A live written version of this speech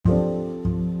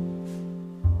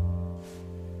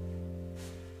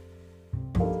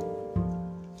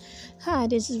Hi,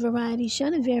 this is Variety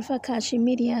Chenevert for AKASHI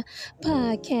Media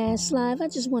Podcast Live. I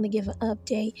just want to give an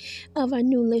update of our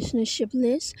new listenership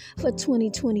list for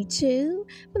 2022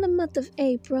 for the month of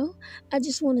April. I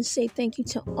just want to say thank you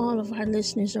to all of our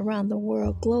listeners around the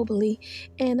world globally,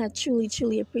 and I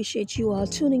truly appreciate you all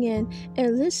tuning in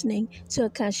and listening to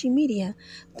AKASHI Media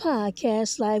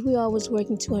Podcast Live. We're always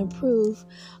working to improve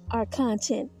our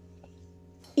content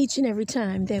each and every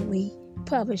time that we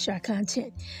publish our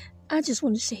content. I just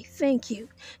want to say thank you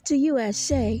to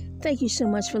USA. Thank you so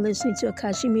much for listening to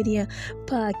AKASHI Media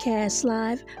Podcast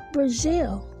Live.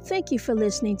 Brazil, thank you for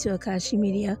listening to AKASHI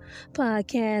Media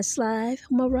Podcast Live.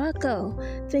 Morocco,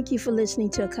 thank you for listening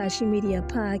to AKASHI Media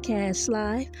Podcast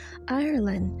Live.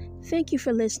 Ireland, thank you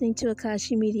for listening to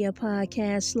AKASHI Media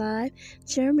Podcast Live.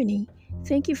 Germany,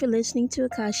 thank you for listening to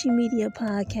AKASHI Media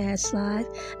Podcast Live.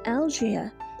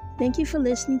 Algeria, thank you for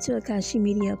listening to AKASHI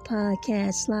Media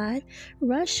Podcast Live.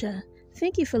 Russia,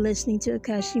 thank you for listening to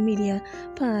AKASHI Media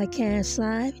Podcast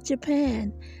Live.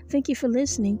 Japan, thank you for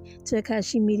listening to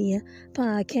AKASHI Media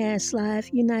Podcast Live.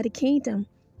 United Kingdom,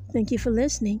 thank you for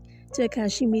listening to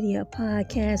AKASHI Media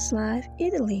Podcast Live.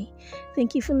 Italy,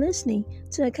 thank you for listening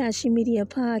to AKASHI Media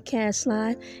Podcast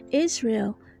Live.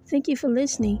 Israel, thank you for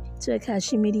listening to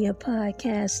AKASHI Media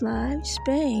Podcast Live.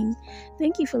 Spain,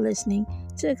 thank you for listening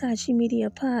to AKASHI Media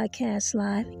Podcast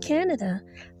Live. Canada,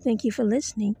 thank you for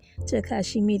listening to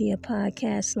AKASHI Media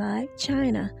Podcast Live.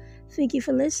 China, thank you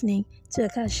for listening to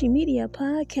AKASHI Media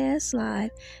Podcast Live.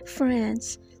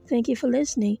 France, thank you for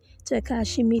listening to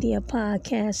AKASHI Media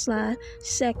Podcast Live.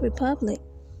 Czech Republic,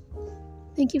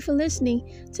 thank you for listening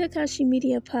to AKASHI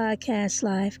Media Podcast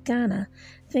Live. Ghana,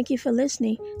 thank you for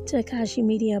listening to AKASHI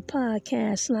Media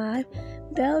Podcast Live.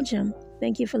 Belgium,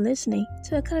 thank you for listening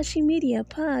to AKASHI Media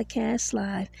Podcast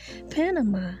Live.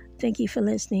 Panama, thank you for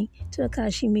listening to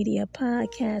AKASHI Media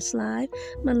Podcast Live.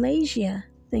 Malaysia,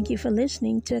 thank you for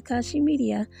listening to AKASHI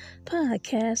Media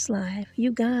Podcast Live.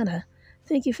 Uganda,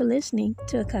 thank you for listening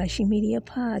to AKASHI Media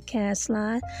Podcast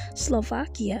Live.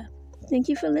 Slovakia, thank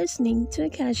you for listening to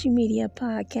AKASHI Media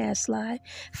Podcast Live.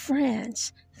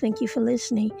 France, thank you for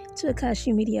listening to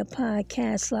AKASHI Media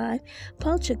Podcast Live.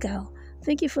 Portugal,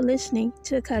 thank you for listening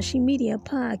to AKASHI Media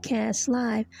Podcast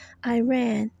Live.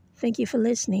 Iran, thank you for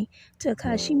listening to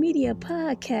AKASHI Media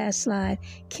Podcast Live.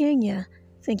 Kenya,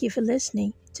 thank you for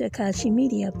listening to AKASHI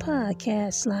Media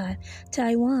Podcast Live.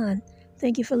 Taiwan,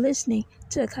 thank you for listening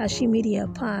to AKASHI Media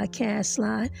Podcast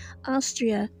Live.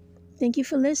 Austria, thank you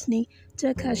for listening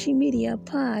to AKASHI Media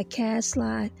Podcast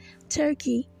Live.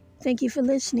 Turkey, thank you for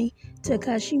listening to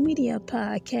AKASHI Media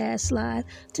Podcast Live.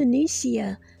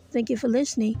 Tunisia, thank you for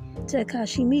listening to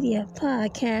AKASHI Media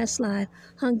Podcast Live.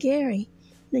 Hungary,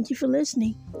 thank you for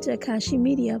listening to AKASHI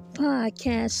Media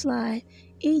Podcast Live.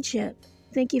 Egypt,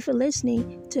 thank you for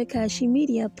listening to AKASHI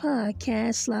Media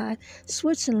Podcast Live.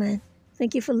 Switzerland,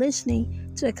 thank you for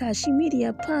listening to AKASHI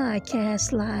Media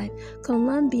Podcast Live.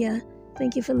 Colombia,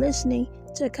 thank you for listening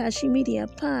to AKASHI Media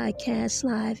Podcast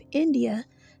Live. India,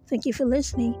 thank you for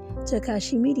listening to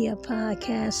AKASHI Media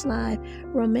Podcast Live.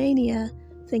 Romania,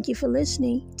 thank you for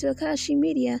listening to AKASHI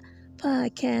Media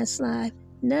Podcast Live.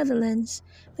 Netherlands,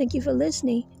 thank you for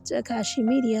listening to AKASHI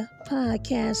Media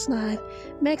Podcast Live.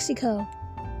 Mexico,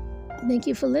 thank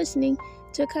you for listening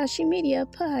to AKASHI Media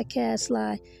Podcast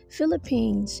Live.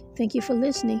 Philippines, thank you for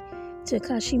listening to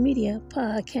AKASHI Media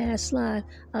Podcast Live.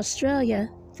 Australia,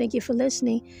 thank you for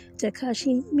listening to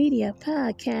AKASHI Media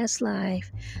Podcast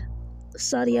Live.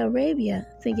 Saudi Arabia,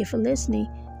 thank you for listening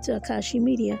to AKASHI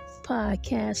Media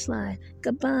Podcast Live.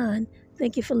 Gabon,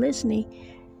 thank you for listening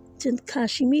to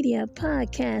AKASHI Media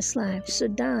Podcast Live.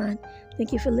 Sudan,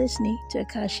 thank you for listening to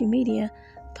AKASHI Media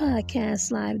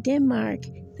Podcast Live. Denmark,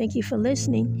 thank you for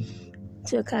listening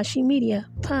to AKASHI Media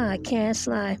Podcast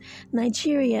Live.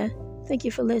 Nigeria, thank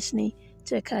you for listening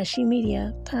to AKASHI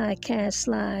Media Podcast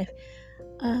Live.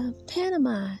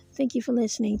 Panama, thank you for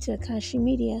listening to AKASHI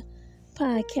Media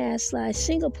Podcast Live.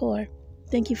 Singapore,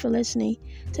 thank you for listening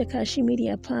to AKASHI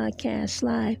Media Podcast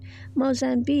Live.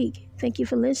 Mozambique, thank you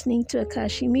for listening to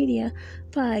AKASHI Media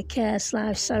Podcast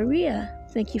Live. Syria,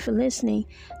 thank you for listening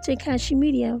to AKASHI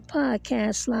Media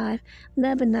Podcast Live.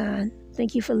 Lebanon,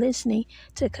 thank you for listening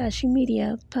to AKASHI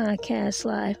Media Podcast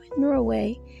Live.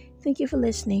 Norway, thank you for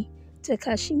listening to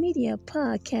AKASHI Media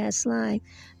Podcast Live.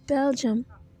 Belgium,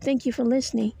 thank you for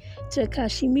listening to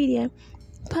AKASHI Media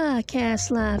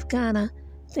Podcast Live. Ghana,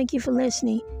 thank you for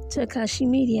listening to AKASHI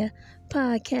Media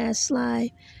Podcast Live.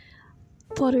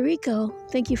 Puerto Rico,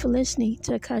 thank you for listening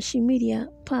to AKASHI Media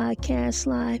Podcast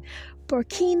Live.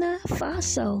 Burkina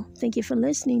Faso. Thank you for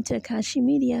listening to AKASHI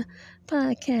Media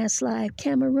Podcast Live.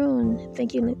 Cameroon.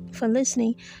 Thank you for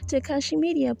listening to AKASHI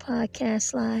Media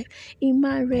Podcast Live.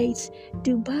 Emirates,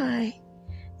 Dubai.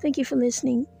 Thank you for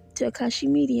listening to AKASHI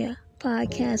Media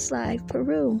Podcast Live.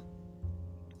 Peru.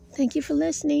 Thank you for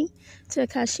listening to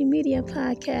AKASHI Media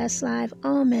Podcast Live.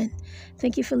 Oman.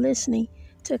 Thank you for listening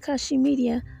to AKASHI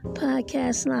Media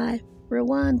Podcast Live.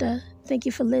 Rwanda. Thank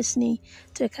you for listening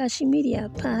to AKASHI Media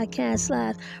Podcast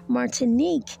Live.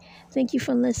 Martinique. Thank you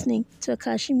for listening to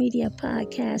AKASHI Media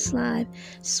Podcast Live.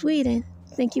 Sweden.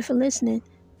 Thank you for listening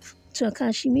to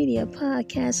AKASHI Media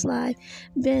Podcast Live.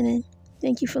 Benin.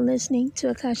 Thank you for listening to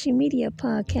AKASHI Media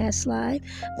Podcast Live.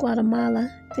 Guatemala.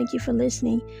 Thank you for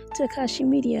listening to AKASHI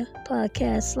Media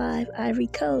Podcast Live. Ivory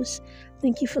Coast.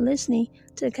 Thank you for listening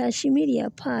to AKASHI Media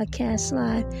Podcast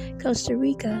Live. Costa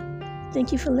Rica.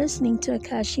 Thank you for listening to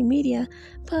AKASHI Media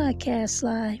Podcast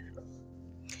Live.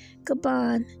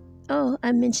 Gabon. Oh,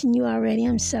 I mentioned you already.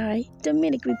 I'm sorry.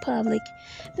 Dominican Republic.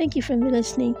 Thank you for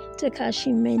listening to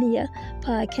AKASHI Media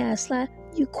Podcast Live.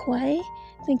 Ukraine.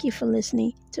 Thank you for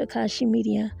listening to AKASHI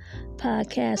Media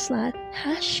Podcast Live.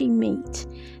 Hashimate.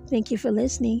 Thank you for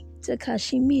listening to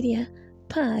AKASHI Media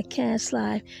Podcast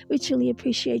Live. We truly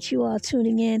appreciate you all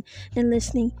tuning in and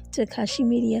listening to AKASHI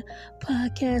Media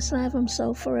Podcast Live. I'm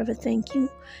so forever thank you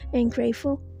and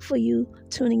grateful for you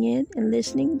tuning in and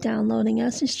listening, downloading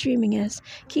us, and streaming us.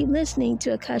 Keep listening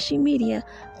to AKASHI Media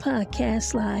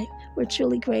Podcast Live. We're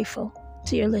truly grateful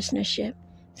to your listenership.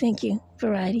 Thank you,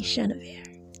 Variety Chenevert.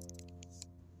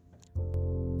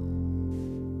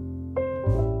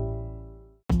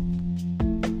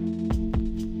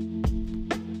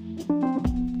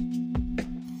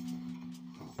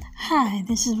 Hi,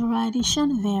 this is Variety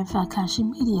Chenevert for AKASHI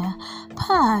Media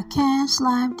Podcast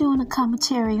Live, doing a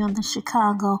commentary on the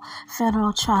Chicago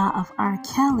federal trial of R.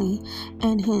 Kelly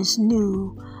and his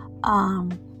new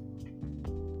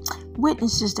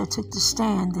witnesses that took the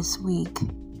stand this week.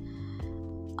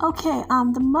 Okay,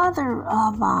 the mother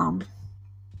of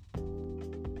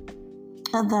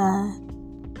the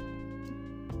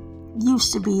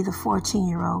used to be the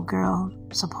 14-year-old girl,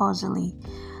 supposedly.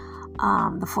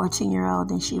 The 14-year-old,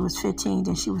 then she was 15,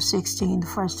 then she was 16. The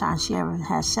first time she ever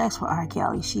had sex with R.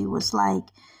 Kelly, she was like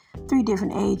 3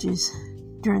 different ages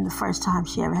during the first time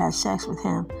she ever had sex with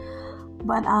him.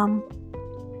 But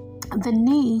the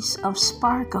niece of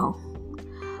Sparkle,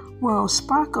 well,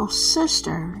 Sparkle's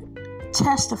sister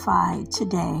testified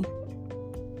today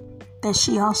that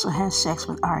she also had sex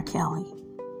with R. Kelly.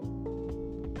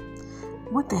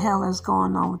 What the hell is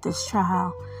going on with this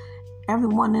trial?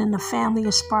 Everyone in the family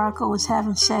of Sparkle is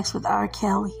having sex with R.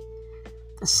 Kelly.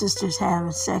 The sister's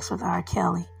having sex with R.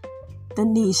 Kelly. The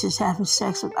niece is having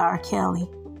sex with R. Kelly.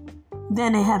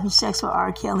 Then they're having sex with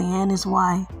R. Kelly and his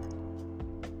wife.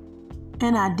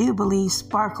 And I do believe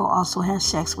Sparkle also has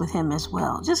sex with him as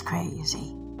well. Just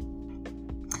crazy.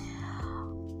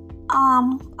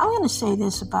 I'm going to say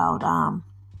this about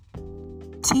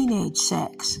teenage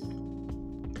sex.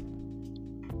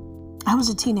 I was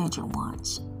a teenager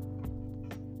once.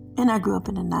 And I grew up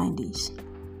in the 90s.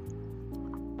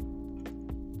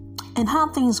 And how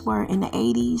things were in the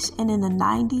 80s and in the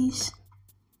 90s,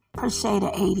 per se the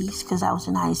 80s, because I was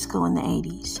in high school in the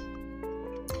 80s.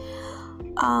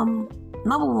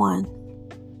 Number one,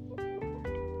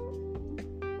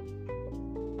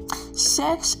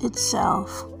 sex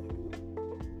itself,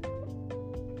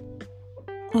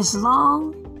 as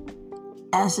long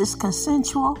as it's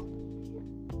consensual,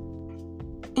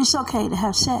 it's okay to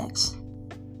have sex.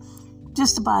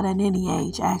 Just about at any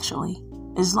age, actually,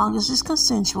 as long as it's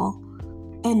consensual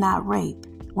and not rape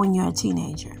when you're a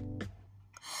teenager.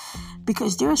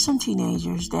 Because there are some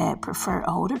teenagers that prefer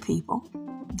older people.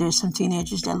 There's some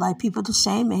teenagers that like people the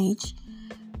same age.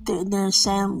 There's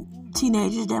some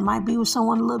teenagers that might be with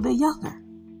someone a little bit younger.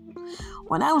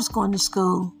 When I was going to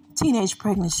school, teenage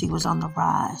pregnancy was on the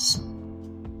rise.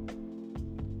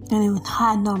 And it was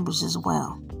high numbers as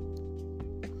well.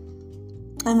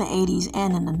 In the 80s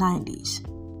and in the 90s,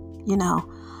 you know.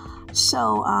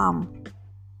 So,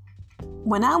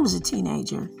 when I was a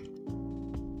teenager,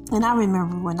 and I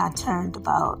remember when I turned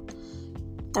about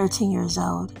 13 years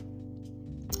old,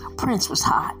 Prince was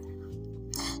hot.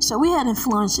 So we had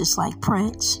influences like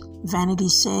Prince, Vanity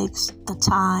 6, The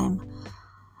Time,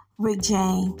 Rick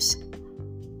James,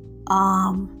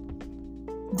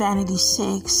 Vanity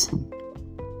 6,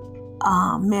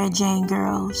 Mary Jane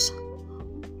Girls.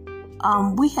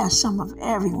 We had some of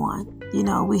everyone. You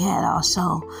know, we had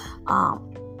also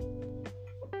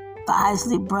the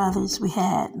Isley Brothers. We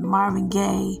had Marvin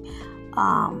Gaye.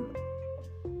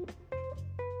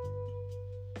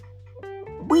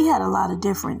 we had a lot of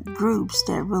different groups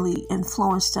that really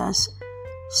influenced us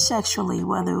sexually,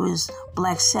 whether it was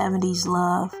Black 70s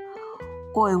love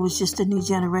or it was just a new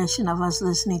generation of us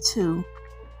listening to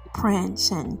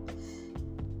Prince and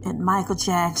Michael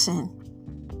Jackson,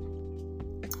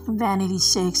 Vanity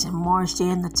 6 and Morris Day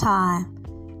and the Time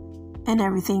and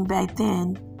everything back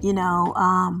then,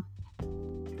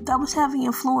 that was having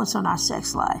influence on our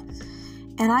sex life.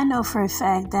 And I know for a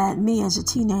fact that me as a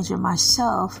teenager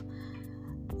myself,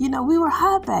 we were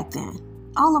hot back then.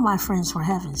 All of my friends were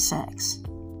having sex.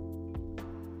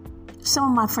 Some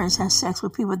of my friends had sex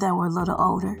with people that were a little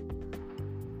older.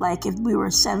 Like if we were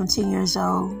 17 years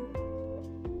old,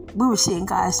 we were seeing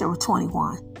guys that were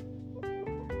 21.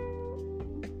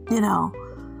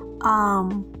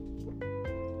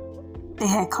 They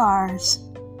had cars,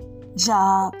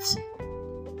 jobs.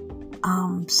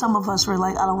 Some of us were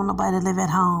like, I don't want nobody to live at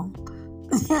home.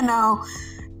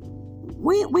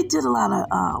 We did a lot of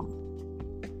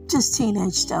just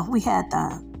teenage stuff. We had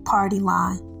the party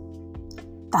line,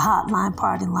 the hotline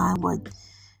party line would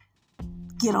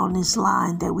get on this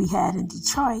line that we had in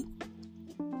Detroit.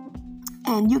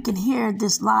 And you can hear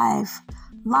this live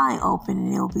line open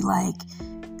and it'll be like,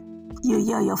 you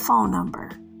yell your phone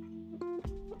number.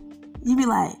 You be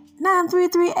like,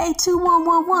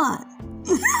 933-82111.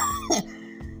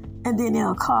 And then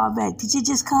they'll call back. Did you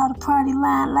just call the party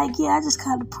line? Like, yeah, I just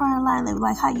called the party line. They were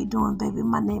like, how you doing, baby?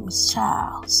 My name is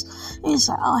Charles. And he's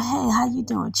like, oh, hey, how you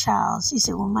doing, Charles? He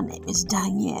said, well, my name is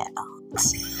Danielle.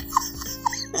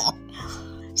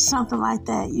 Something like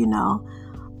that,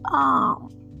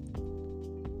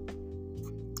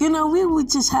 we would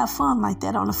just have fun like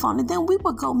that on the phone. And then we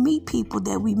would go meet people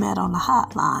that we met on the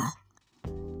hotline.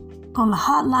 On the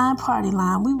hotline party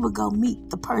line, we would go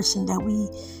meet the person that we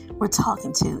were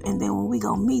talking to. And then when we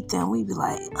go meet them, we'd be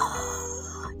like,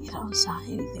 oh, you don't sound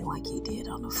anything like you did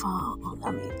on the phone.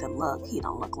 I mean, the look, he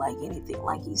don't look like anything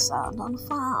like he sounded on the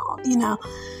phone,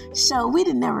 So we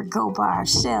didn't never go by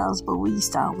ourselves, but we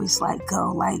used to always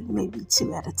go like maybe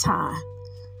 2 at a time,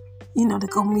 to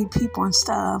go meet people and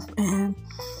stuff. And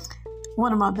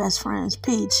one of my best friends,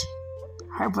 Peach,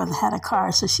 her brother had a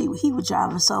car, so he would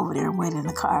drive us over there and wait in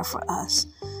the car for us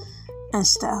and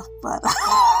stuff. But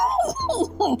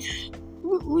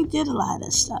we did a lot of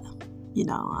that stuff,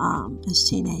 as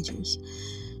teenagers.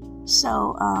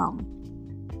 So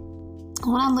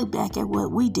when I look back at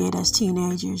what we did as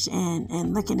teenagers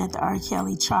and looking at the R.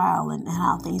 Kelly trial and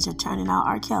how things are turning out,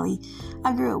 R. Kelly,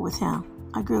 I grew up with him.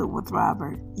 I grew up with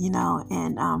Robert,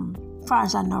 and as far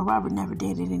as I know, Robert never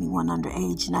dated anyone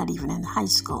underage, not even in high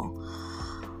school.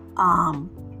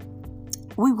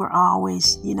 We were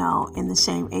always, in the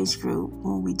same age group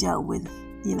when we dealt with,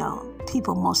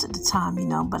 people most of the time,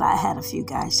 but I had a few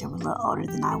guys that were a little older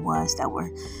than I was that were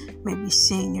maybe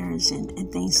seniors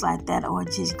and things like that, or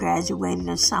just graduated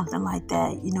or something like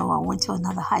that. I went to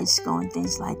another high school and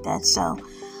things like that. So,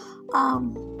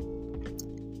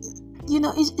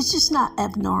 it's just not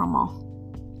abnormal,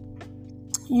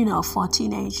 for a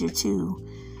teenager to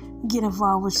get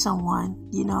involved with someone,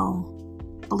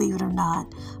 believe it or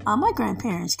not. My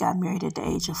grandparents got married at the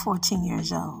age of 14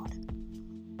 years old,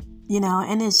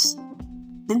 and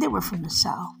then they were from the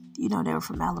South, they were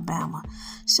from Alabama.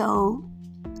 So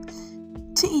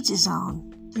to each his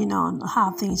own, and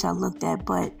how things are looked at.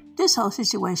 But this whole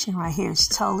situation right here is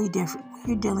totally different.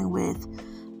 You're dealing with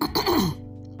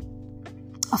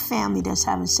a family that's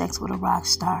having sex with a rock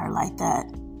star like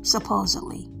that,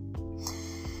 supposedly.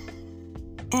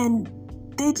 And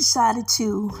they decided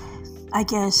to, I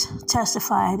guess,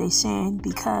 testify, they saying,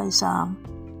 because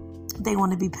they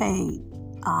want to be paid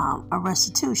a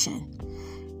restitution.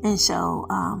 And so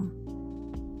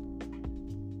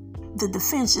the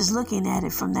defense is looking at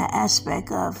it from that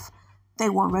aspect of they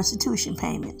want restitution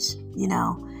payments,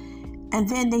 And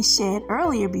then they said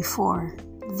earlier before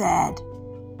that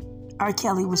R.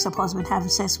 Kelly was supposed to be having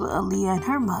sex with Aaliyah and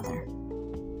her mother.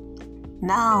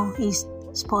 Now he's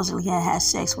supposedly had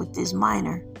sex with this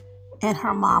minor and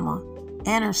her mama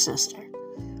and her sister.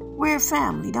 Weird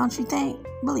family, don't you think?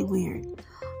 Really weird.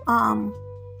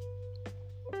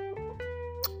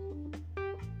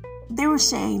 They were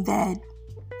saying that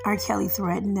R. Kelly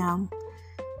threatened them.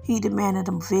 He demanded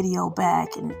a video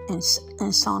back and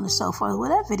so on and so forth. Well,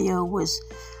 that video was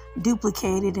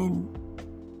duplicated, and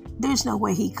there's no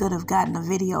way he could have gotten a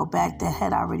video back that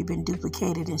had already been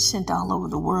duplicated and sent all over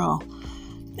the world.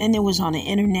 And it was on the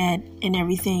internet and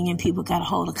everything, and people got a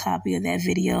hold of a copy of that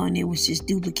video, and it was just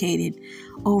duplicated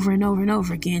over and over and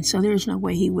over again. So there's no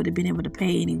way he would have been able to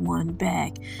pay anyone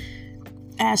back.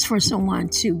 Ask for someone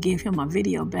to give him a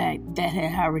video back that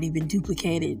had already been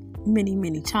duplicated many,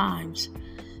 many times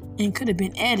and could have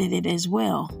been edited as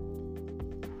well.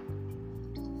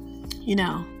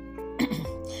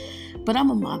 But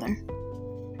I'm a mother,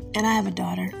 and I have a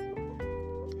daughter.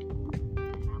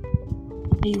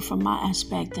 From my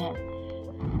aspect that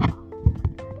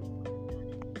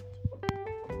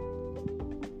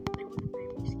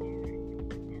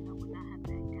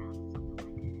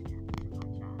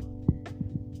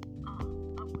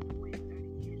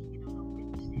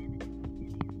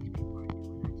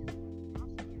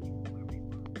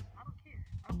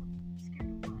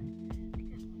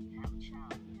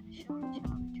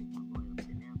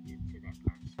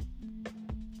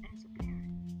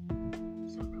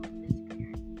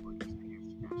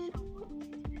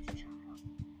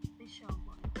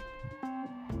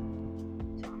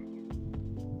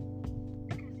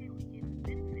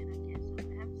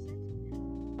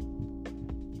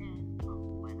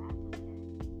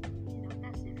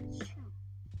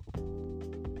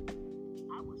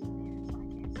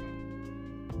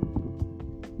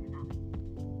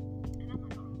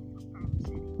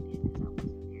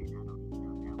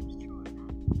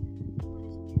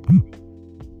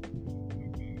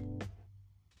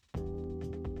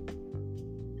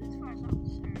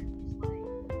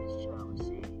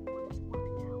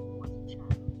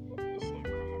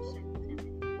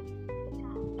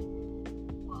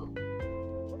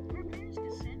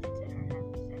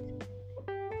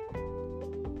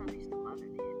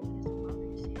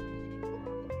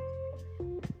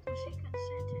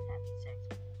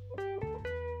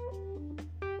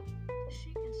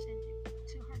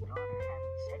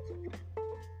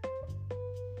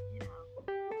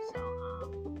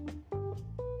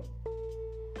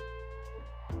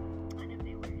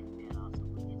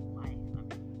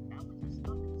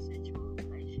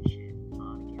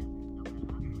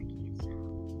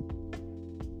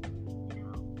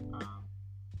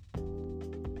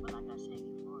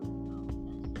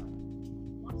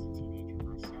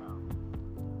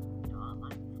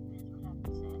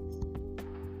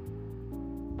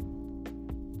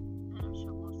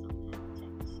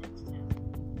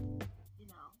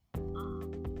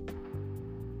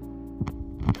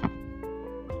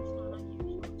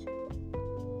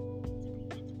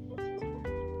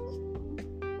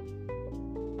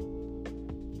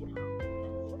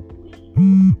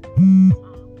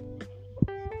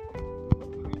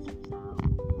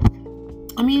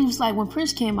it was like when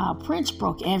Prince came out, Prince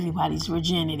broke everybody's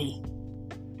virginity.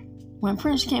 When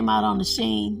Prince came out on the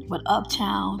scene with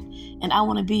Uptown and I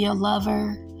Want to Be Your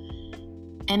Lover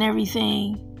and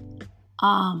everything,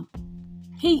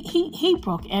 he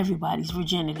broke everybody's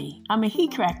virginity. He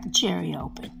cracked the cherry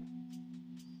open.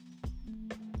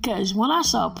 Because when I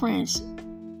saw Prince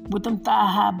with them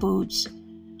thigh-high boots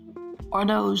or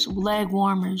those leg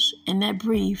warmers and that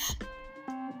brief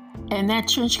and that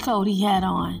trench coat he had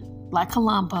on, like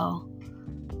Columbo,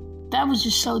 that was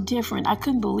just so different. I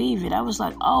couldn't believe it. I was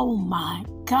like, oh my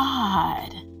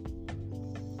God,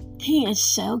 he is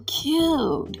so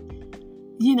cute.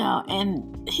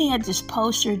 And he had this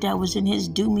poster that was in his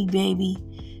Do Me Baby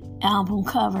album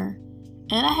cover.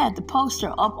 And I had the poster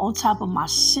up on top of my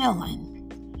ceiling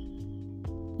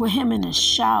with him in the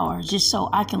shower just so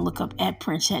I can look up at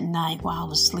Prince at night while I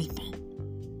was sleeping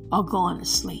or going to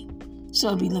sleep. So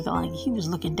it'd be looking like he was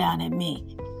looking down at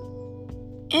me.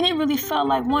 And it really felt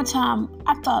like one time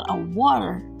I thought a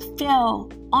water fell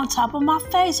on top of my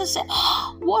face. I said,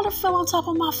 oh, water fell on top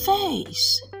of my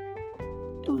face.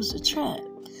 It was a trip.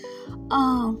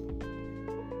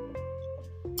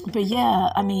 But yeah,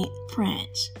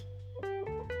 Prince.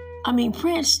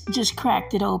 Prince just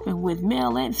cracked it open with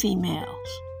male and females.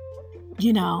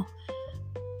 Then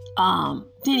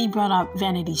he brought out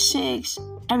Vanity 6.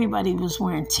 Everybody was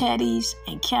wearing teddies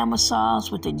and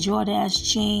camisoles with the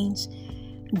Jordache jeans,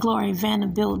 Glory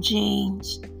Vanderbilt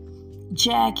jeans,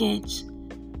 jackets.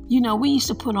 We used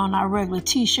to put on our regular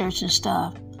t-shirts and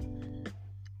stuff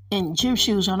and gym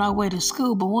shoes on our way to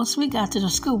school. But once we got to the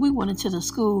school, we went into the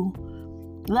school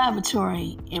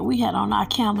lavatory and we had on our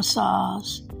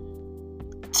camisoles,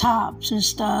 tops and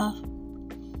stuff.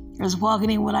 I was walking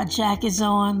in with our jackets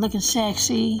on, looking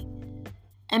sexy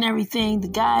and everything. The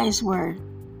guys were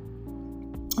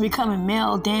becoming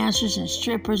male dancers and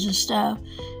strippers and stuff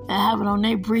and having on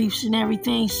their briefs and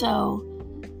everything. So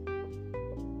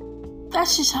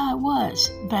that's just how it was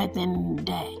back then in the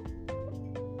day.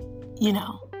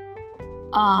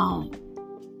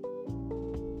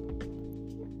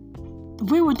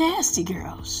 We were nasty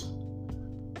girls.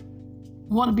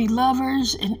 Want to be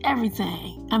lovers and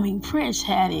everything. Prince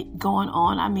had it going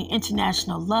on.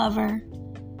 International lover.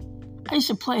 I used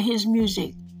to play his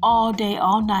music all day,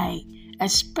 all night,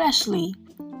 especially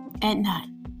at night.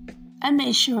 I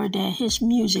made sure that his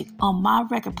music on my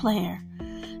record player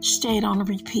stayed on a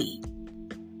repeat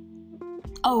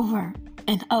over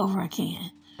and over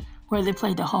again, whether they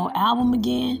played the whole album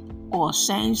again or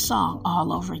same song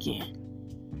all over again.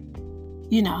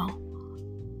 You know,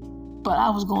 but I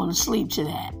was going to sleep to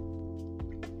that.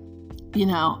 You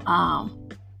know,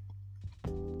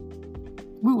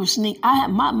 we would sneak. I had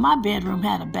my bedroom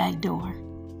had a back door.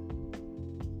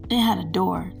 It had a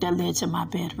door that led to my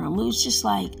bedroom. It was just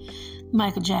like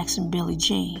Michael Jackson, Billie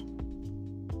Jean.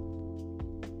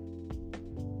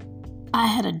 I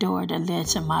had a door that led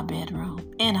to my bedroom.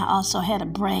 And I also had a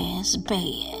brass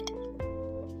bed.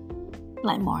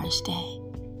 Like Morris Day.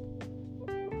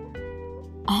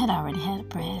 I had already had a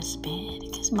brass bed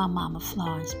because my mama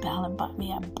Florence Ballard bought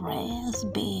me a brass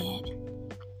bed.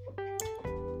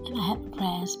 And I had a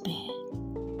brass bed.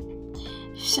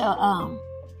 So,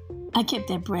 I kept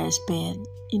that brass bed,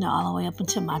 you know, all the way up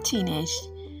until my teenage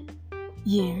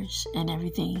years and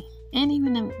everything. And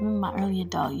even in my early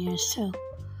adult years, too.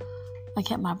 I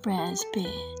kept my brass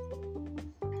bed.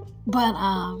 But,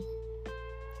 I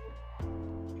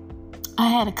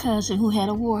had a cousin who had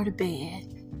a water bed.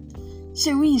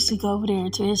 So we used to go over there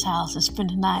to his house and spend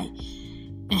the night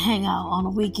and hang out on the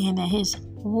weekend at his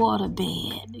water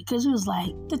bed because it was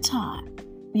like the time,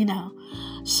 you know.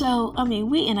 So, I mean,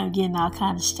 we ended up getting all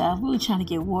kind of stuff. We were trying to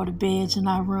get water beds in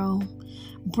our room,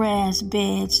 brass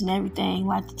beds and everything,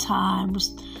 like the time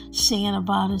was singing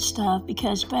about and stuff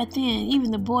because back then, even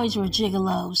the boys were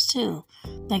gigolos too.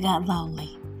 They got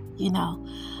lonely, you know.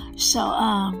 So,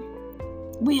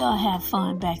 we all had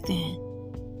fun back then.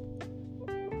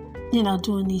 You know,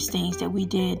 doing these things that we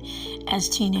did as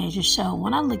teenagers. So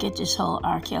when I look at this whole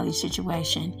R. Kelly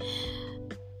situation,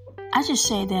 I just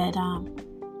say that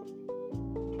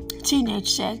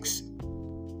teenage sex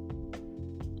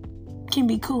can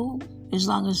be cool as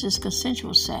long as it's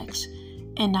consensual sex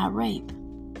and not rape.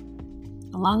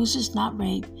 As long as it's not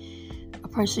rape, a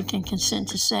person can consent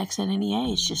to sex at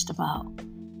any age, just about.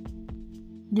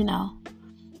 You know,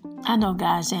 I know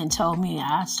guys that told me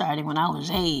I started when I was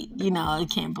 8. You know, I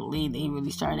can't believe they really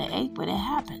started at 8, but it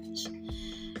happens.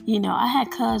 You know, I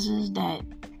had cousins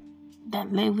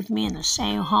that lived with me in the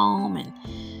same home,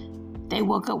 and they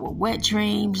woke up with wet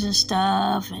dreams and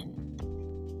stuff,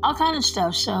 and all kind of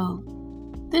stuff. So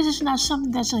this is not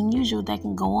something that's unusual that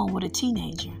can go on with a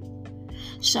teenager.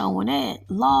 So when that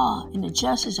law and the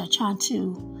justice are trying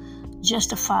to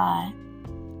justify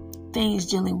things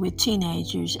dealing with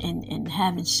teenagers and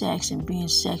having sex and being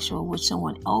sexual with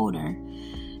someone older,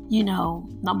 you know,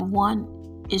 number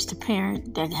one is the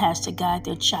parent that has to guide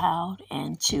their child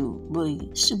and to really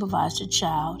supervise their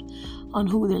child on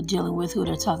who they're dealing with, who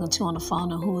they're talking to on the phone,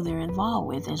 and who they're involved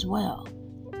with as well.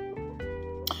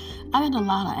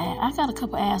 I got a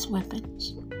couple ass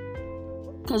whippings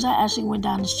because I actually went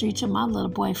down the street to my little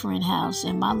boyfriend's house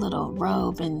in my little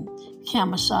robe and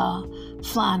camisole,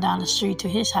 flying down the street to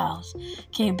his house.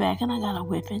 Came back and I got a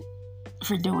whipping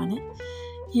for doing it,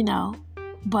 you know.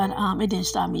 But it didn't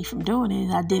stop me from doing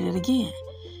it. I did it again.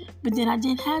 But then I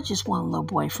didn't have just one little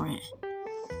boyfriend.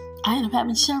 I ended up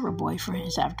having several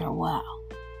boyfriends after a while,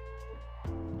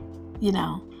 you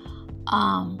know.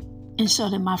 And so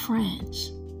did my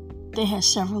friends. They had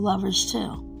several lovers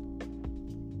too.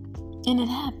 And it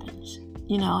happens,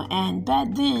 you know. And back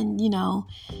then, you know,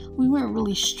 we weren't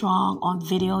really strong on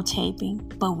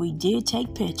videotaping, but we did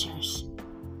take pictures.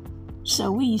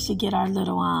 So we used to get our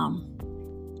little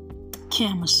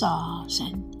camisoles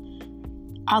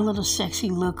and our little sexy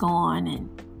look on and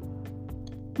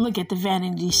look at the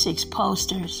Vanity 6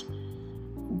 posters,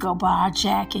 go buy our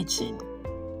jackets and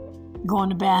go in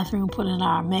the bathroom, put in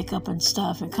our makeup and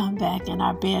stuff, and come back in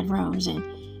our bedrooms and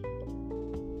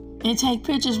take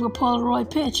pictures with Polaroid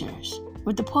pictures,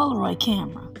 with the Polaroid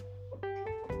camera.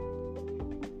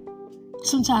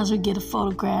 Sometimes we get a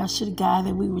photograph to the guy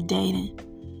that we were dating,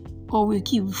 or we'll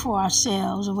keep it for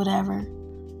ourselves or whatever.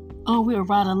 Or we'll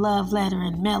write a love letter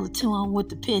and mail it to him with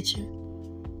the picture.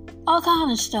 All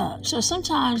kind of stuff. So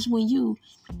sometimes when you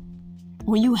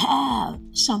have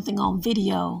something on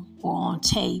video or on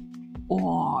tape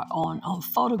or on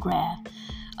photograph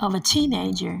of a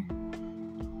teenager,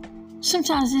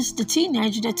 sometimes it's the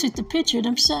teenager that took the picture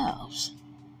themselves.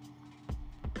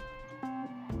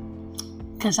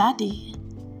 Because I did.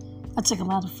 I took a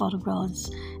lot of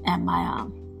photographs at my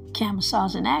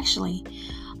camisoles. And actually,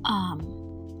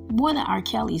 one of R.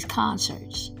 Kelly's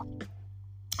concerts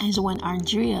is when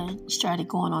Andrea started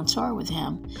going on tour with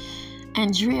him.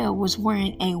 Andrea was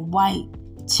wearing a white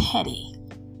teddy.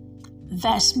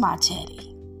 That's my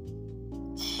teddy.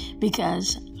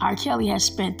 Because R. Kelly had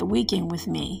spent the weekend with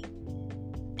me.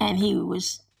 And he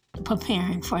was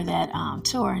preparing for that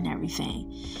tour and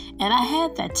everything. And I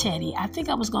had that teddy. I think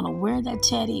I was going to wear that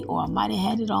teddy, or I might have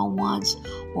had it on once,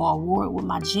 or I wore it with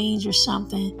my jeans or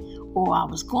something, or I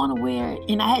was going to wear it,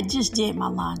 and I had just did my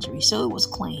laundry, so it was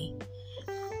clean.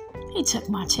 He took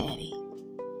my teddy.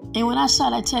 And when I saw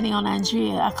that teddy on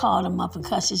Andrea, I called him up and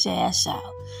cussed his ass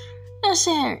out. I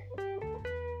said,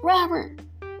 Robert,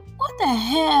 what the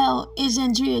hell is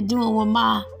Andrea doing with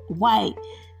my white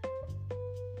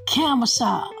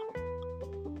camisole?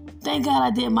 Thank God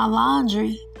I did my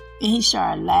laundry. And he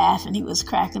started laughing. He was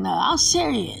cracking up. I'm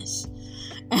serious.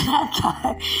 And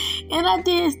I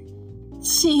did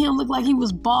see him look like he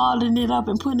was balling it up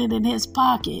and putting it in his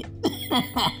pocket.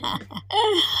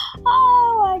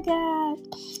 Oh my God.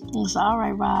 I was all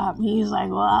right, Rob. He was like,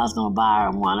 well, I was going to buy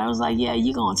her one. I was like, yeah,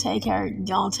 you're going to take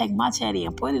my teddy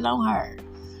and put it on her.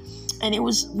 And it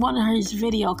was one of his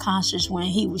video concerts when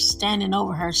he was standing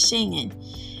over her singing,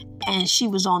 and she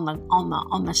was on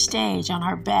the stage on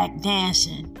her back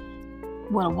dancing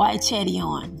with a white teddy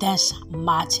on. That's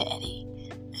my teddy.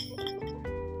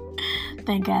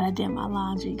 Thank God I did my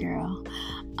laundry, girl.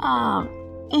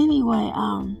 Anyway,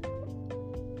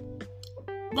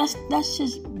 that's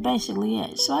just basically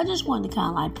it. So I just wanted to kind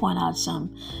of like point out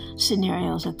some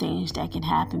scenarios of things that can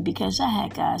happen, because I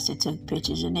had guys that took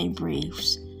pictures in their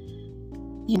briefs,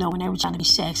 you know, when they were trying to be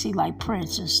sexy like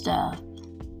Prince and stuff,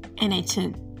 and they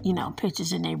took, you know,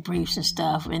 pictures in their briefs and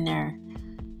stuff in their,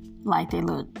 like their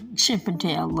little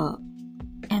Chippendale look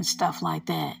and stuff like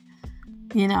that,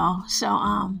 you know. So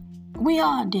we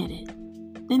all did it.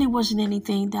 Then it wasn't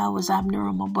anything that was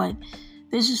abnormal, but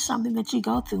this is something that you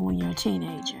go through when you're a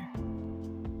teenager,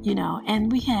 you know.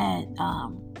 And we had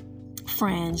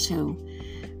friends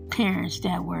parents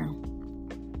that were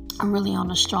really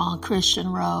on a strong Christian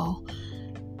road,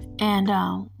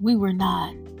 and we were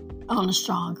not on a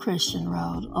strong Christian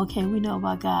road. Okay, we know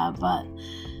about God, but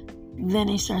then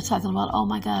they started talking about, oh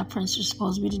my God, Prince was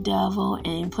supposed to be the devil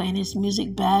and playing his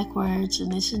music backwards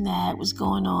and this and that was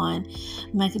going on.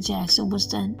 Michael Jackson was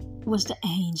the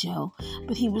angel,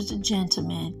 but he was the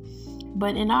gentleman.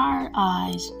 But in our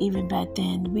eyes, even back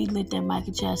then, we looked at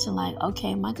Michael Jackson like,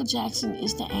 okay, Michael Jackson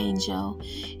is the angel.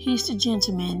 He's the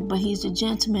gentleman, but he's the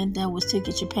gentleman that was to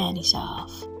get your panties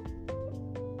off.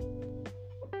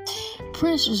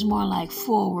 Prince was more like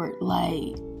forward,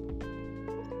 like,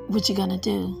 what you gonna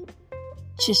do?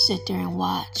 Just sit there and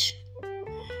watch.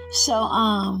 So,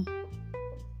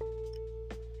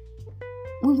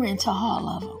 we were into all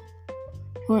of them.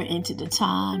 We were into The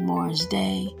Time, Morris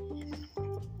Day,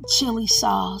 chili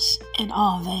sauce, and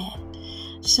all that.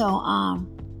 So,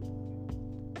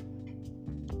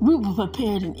 we were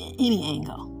prepared in any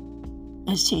angle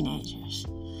as teenagers.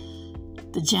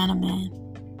 The gentleman,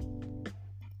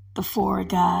 the forward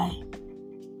guy,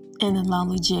 and the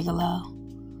lonely gigolo.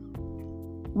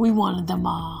 We wanted them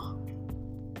all.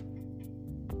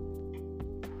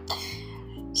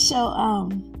 So,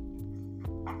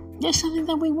 there's something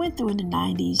that we went through in the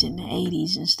 90s and the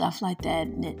 80s and stuff like that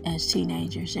as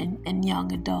teenagers and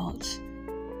young adults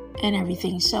and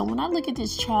everything. So when I look at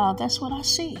this trial, that's what I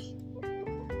see.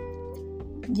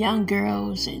 Young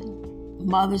girls and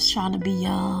mothers trying to be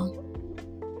young.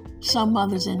 Some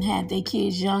mothers didn't have their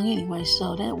kids young anyway,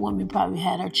 so that woman probably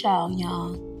had her child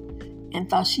young and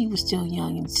thought she was still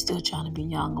young and still trying to be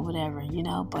young or whatever, you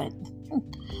know. But,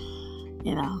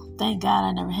 you know, thank God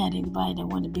I never had anybody that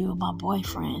wanted to be with my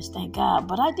boyfriends, thank God.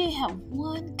 But I did have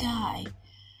one guy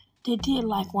that did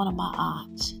like one of my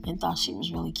aunts and thought she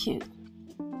was really cute.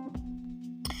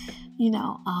 You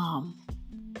know,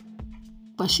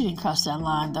 but she didn't cross that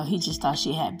line, though. He just thought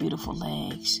she had beautiful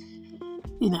legs,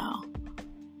 you know.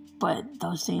 But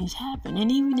those things happen.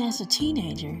 And even as a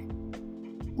teenager,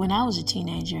 when I was a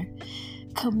teenager,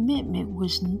 commitment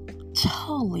was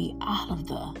totally out of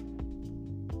the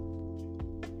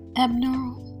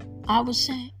abnormal, I would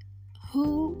say.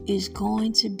 Who is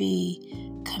going to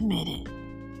be committed?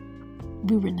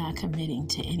 We were not committing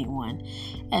to anyone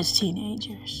as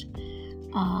teenagers.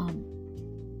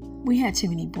 We had too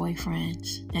many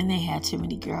boyfriends and they had too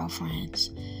many girlfriends.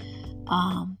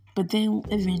 But then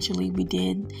eventually we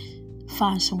did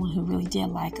find someone who really did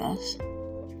like us.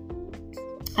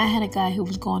 I had a guy who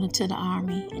was going into the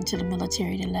army, into the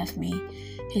military, that left me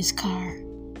his car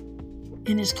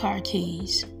and his car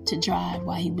keys to drive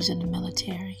while he was in the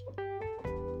military.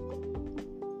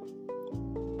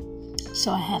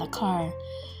 So I had a car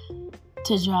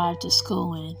to drive to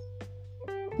school in.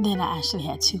 Then I actually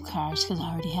had two cars because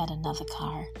I already had another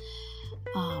car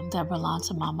that belonged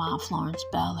to my mom, Florence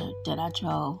Ballard, that I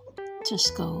drove to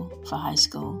school for high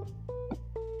school.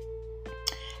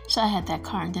 So I had that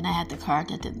car, and then I had the car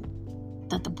that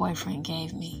that the boyfriend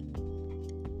gave me.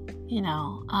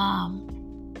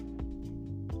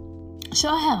 So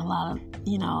I had a lot of,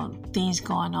 things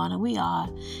going on, and we all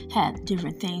had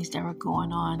different things that were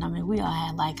going on. I mean, we all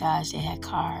had like guys that had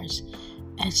cars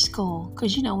at school,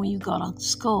 because when you go to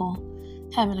school,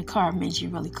 having a car made you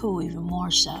really cool, even more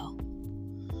so.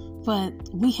 But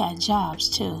we had jobs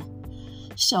too.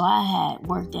 So I had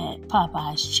worked at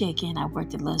Popeye's Chicken. I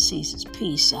worked at Little Caesar's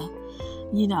Pizza.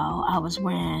 I was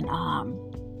wearing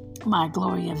my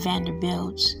Gloria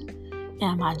Vanderbilts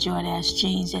and my Jordache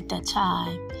jeans at that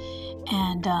time.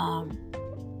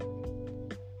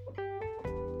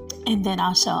 And then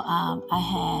also I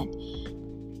had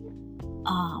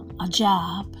a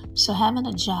job. So having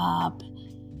a job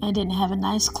and then having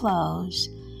nice clothes,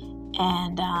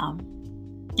 and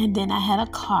then I had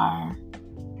a car.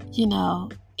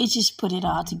 It just put it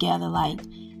all together. Like,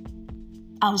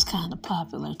 I was kind of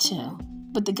popular too.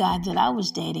 But the guy that I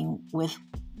was dating with,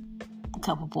 a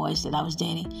couple boys that I was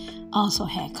dating, also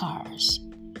had cars.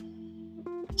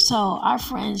 So our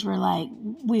friends were like,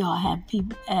 we all had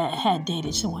people had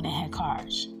dated someone that had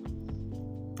cars.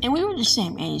 And we were the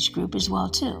same age group as well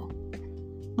too.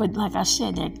 But like I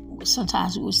said, that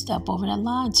sometimes we would step over that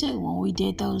line too when we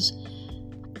did those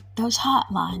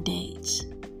hotline dates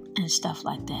and stuff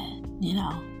like that,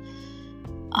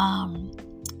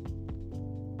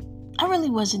 I really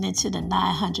wasn't into the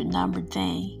 900 number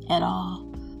thing at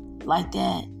all like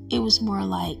that. It was more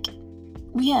like,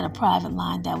 we had a private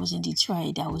line that was in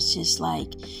Detroit that was just like,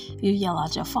 you yell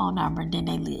out your phone number and then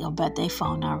they leave about their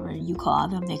phone number. You call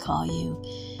them, they call you.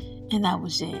 And that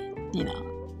was it,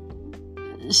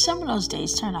 Some of those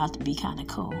days turned out to be kind of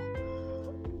cool.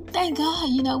 Thank God,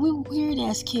 we were weird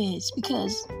as kids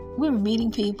because we were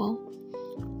meeting people.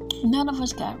 None of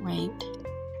us got raped.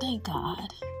 Thank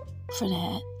God for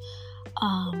that.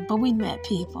 But we met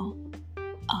people.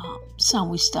 Some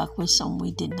we stuck with, some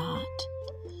we did not.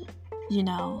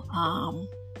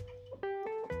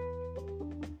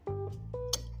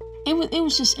 It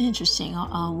was just interesting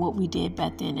on what we did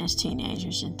back then as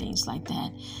teenagers and things like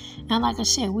that. And like I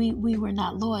said, we were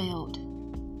not loyal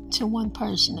to one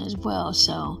person as well.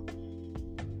 So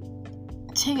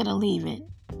take it or leave it.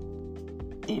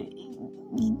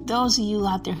 Those of you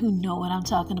out there who know what I'm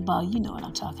talking about, you know what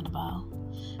I'm talking about.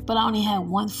 But I only had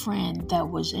one friend that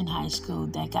was in high school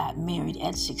that got married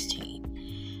at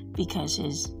 16 because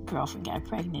his girlfriend got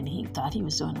pregnant and he thought he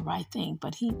was doing the right thing,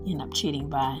 but he ended up cheating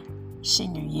by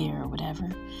senior year or whatever.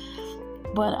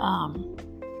 But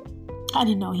I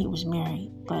didn't know he was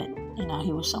married, but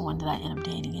he was someone that I ended up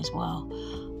dating as well.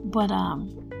 But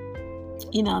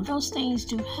those things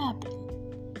do happen.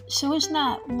 So it's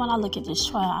not, when I look at this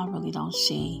trial, I really don't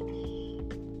see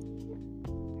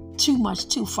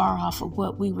too far off of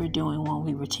what we were doing when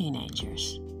we were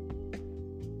teenagers.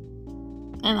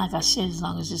 And like I said, as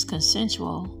long as it's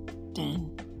consensual,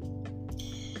 then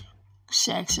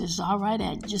sex is all right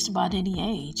at just about any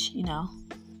age,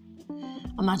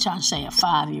 I'm not trying to say a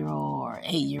 5-year-old or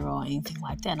 8-year-old or anything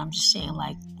like that. I'm just saying,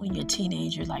 like, when you're a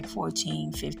teenager, like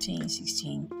 14, 15,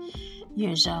 16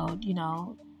 years old,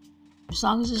 as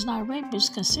long as it's not rape, it's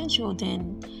consensual,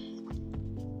 then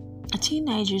a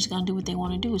teenager is going to do what they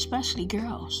want to do, especially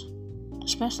girls.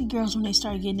 Especially girls when they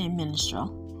start getting their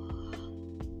menstrual.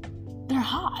 They're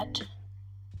hot.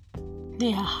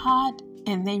 They're hot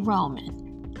and they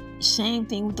roaming. Same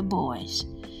thing with the boys.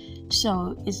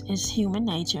 So it's human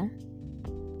nature,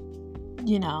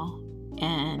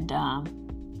 and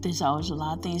there's always a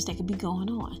lot of things that could be going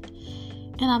on.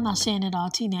 And I'm not saying that all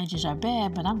teenagers are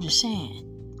bad, but I'm just saying,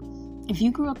 if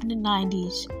you grew up in the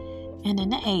 90s and in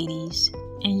the 80s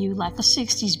and you like a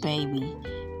 60s baby,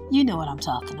 you know what I'm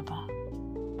talking about.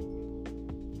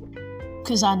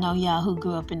 Because I know y'all who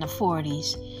grew up in the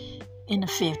 40s, in the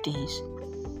 50s,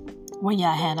 when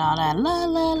y'all had all that la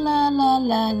la la la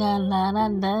la la la,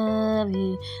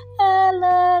 I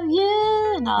love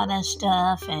you, and all that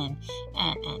stuff, and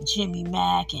Jimmy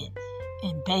Mack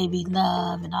and Baby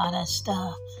Love and all that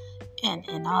stuff,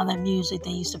 and all that music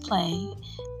they used to play,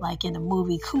 like in the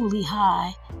movie Cooley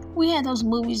High. We had those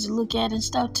movies to look at and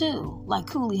stuff too, like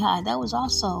Cooley High. That was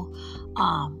also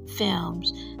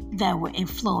films that were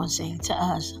influencing to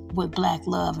us with black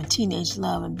love and teenage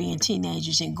love and being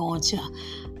teenagers and going to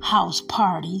house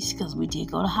parties, because we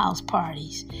did go to house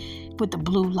parties with the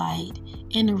blue light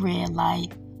and the red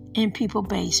light in people's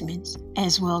basements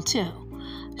as well too.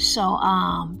 So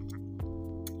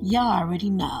y'all already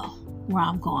know where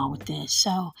I'm going with this.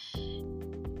 So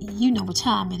you know what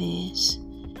time it is.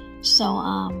 So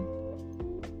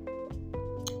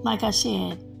like I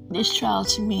said, this trial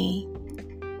to me,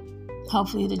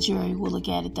 hopefully the jury will look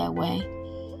at it that way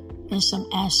in some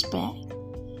aspect.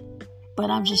 But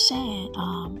I'm just saying,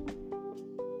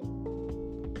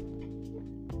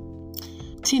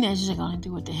 teenagers are going to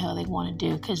do what the hell they want to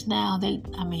do, because now they're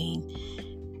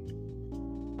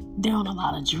on a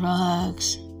lot of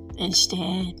drugs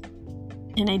instead.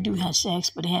 And they do have sex,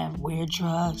 but they have weird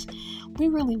drugs. We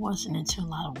really wasn't into a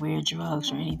lot of weird drugs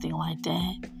or anything like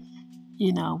that.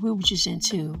 We were just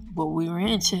into what we were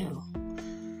into.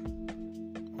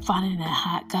 Finding that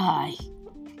hot guy.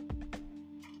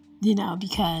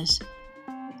 Because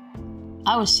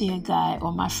I would see a guy,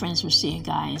 or my friends would see a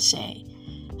guy and say,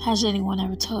 "Has anyone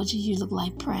ever told you look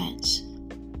like Prince?"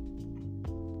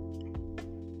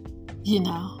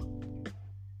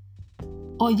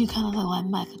 Or you kind of look like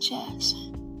Michael Jackson.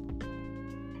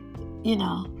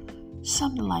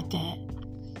 Something like that.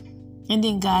 And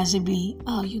then guys would be,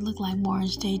 "Oh, you look like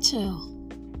Morris Day too."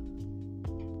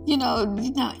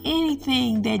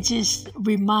 Anything that just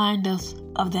remind us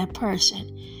of that person.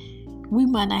 We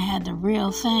might not have the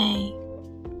real thing,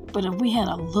 but if we had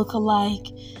a look-alike,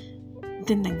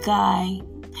 then the guy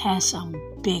has some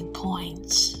big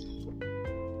points.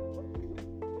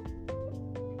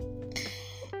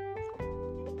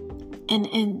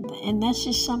 And that's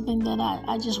just something that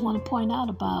I just want to point out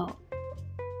about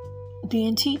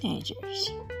being teenagers,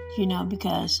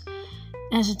 because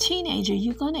as a teenager,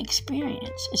 you're going to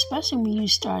experience, especially when you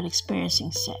start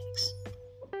experiencing sex.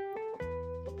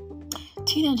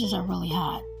 Teenagers are really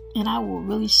hot. And I will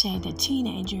really say that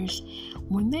teenagers,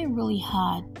 when they're really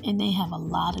hot and they have a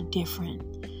lot of different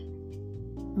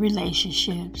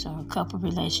relationships or a couple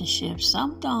relationships,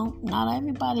 some don't. Not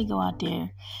everybody go out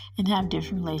there and have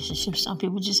different relationships. Some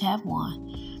people just have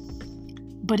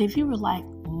one. But if you were like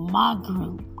my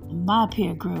group, my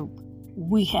peer group,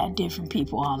 we had different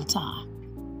people all the time.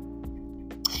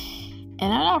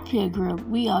 And in our peer group,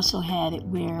 we also had it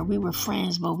where we were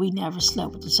friends, but we never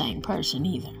slept with the same person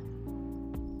either.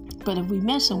 But if we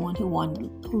met someone who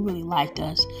really liked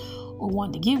us or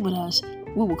wanted to get with us,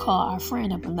 we would call our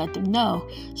friend up and let them know,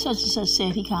 such and such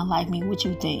said he kind of liked me. What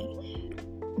you think?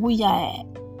 Where y'all at?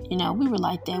 We were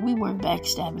like that. We weren't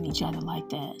backstabbing each other like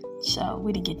that. So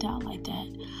we didn't get down like that.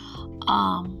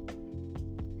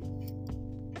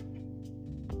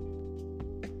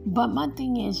 But my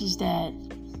thing is that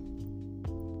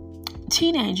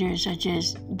teenagers are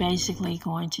just basically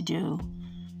going to do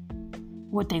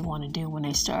what they want to do when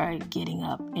they start getting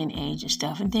up in age and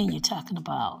stuff. And then you're talking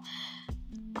about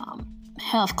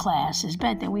health classes.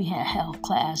 Back then we had health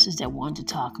classes that wanted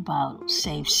to talk about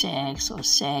safe sex or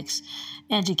sex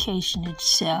education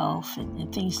itself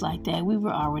and things like that. We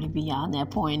were already beyond that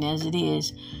point as it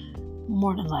is,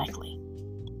 more than likely.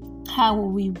 How were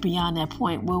we beyond that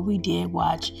point? Well, we did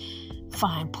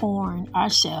find porn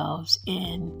ourselves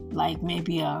in like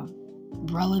maybe a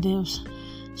relative's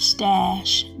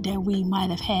stash that we might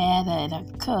have had at a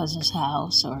cousin's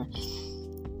house, or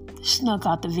snuck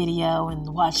out the video and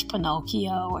watched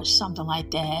Pinocchio or something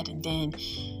like that, and then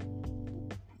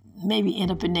maybe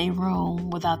end up in their room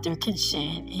without their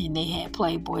consent, and they had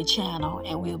Playboy channel,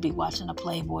 and we'll be watching a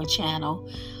Playboy channel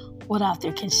without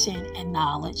their consent and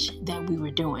knowledge that we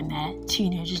were doing that.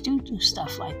 Teenagers do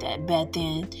stuff like that. Back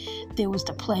then, there was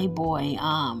the Playboy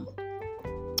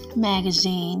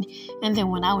magazine, and then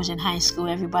when I was in high school,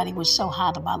 everybody was so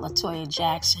hot about LaToya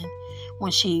Jackson.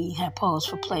 When she had posed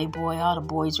for Playboy, all the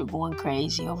boys were going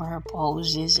crazy over her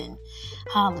poses and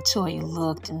how LaToya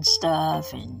looked and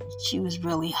stuff, and she was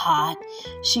really hot.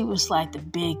 She was like the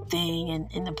big thing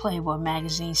in the Playboy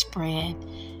magazine spread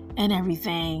and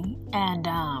everything. And,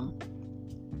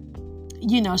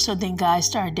 so then guys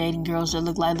started dating girls that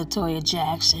looked like LaToya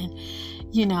Jackson.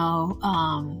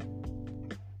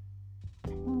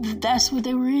 That's what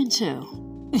they were into,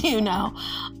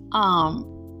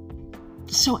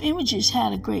 So images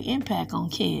had a great impact on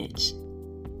kids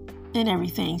and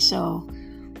everything. So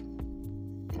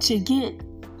to get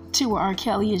to where R.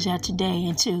 Kelly is at today,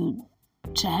 and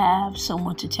to have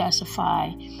someone to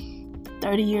testify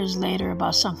 30 years later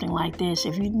about something like this,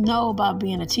 if you know about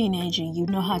being a teenager, you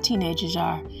know how teenagers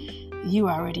are, you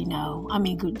already know.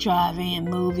 Drive-in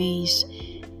movies,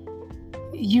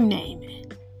 you name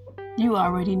it. You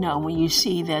already know when you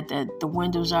see that the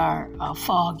windows are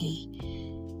foggy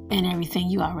and everything,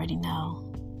 you already know.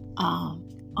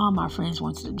 All my friends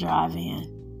went to the drive-in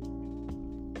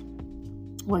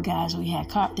with guys that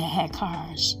had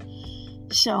cars.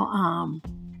 So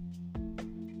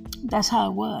that's how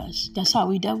it was. That's how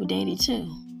we double dated too.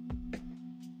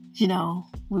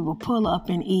 We would pull up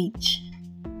in each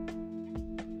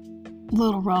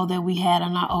little row that we had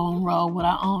on our own row with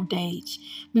our own dates.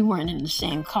 We weren't in the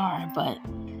same car, but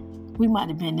we might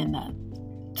have been in the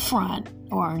front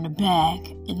or in the back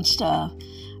and stuff.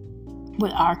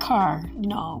 with our car,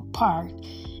 parked,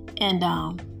 and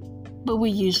but we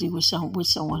usually with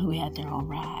someone who had their own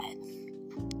ride,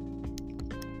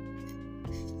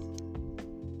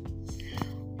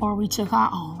 or we took our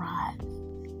own ride.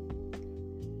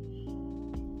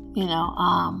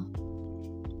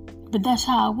 But that's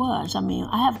how it was. I mean,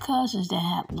 I have cousins that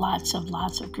have lots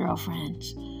of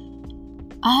girlfriends.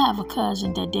 I have a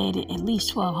cousin that dated at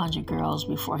least 1,200 girls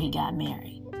before he got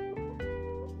married.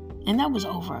 And that was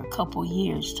over a couple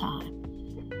years' time.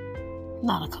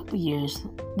 Not a couple years,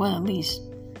 well, at least,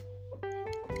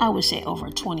 I would say over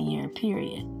a 20-year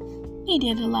period. He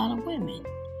dated a lot of women.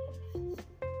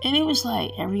 And it was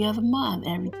like every other month,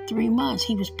 every 3 months,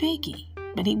 he was picky.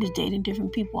 But he was dating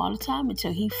different people all the time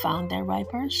until he found that right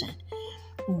person.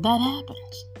 That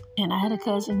happens. And I had a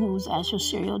cousin who was actually a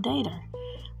serial dater.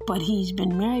 But he's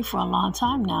been married for a long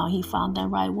time now. He found that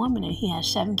right woman and he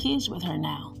has 7 kids with her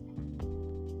now.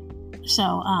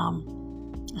 So,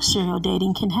 serial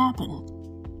dating can happen.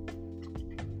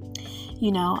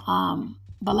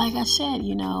 But like I said,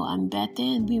 back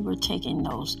then we were taking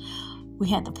we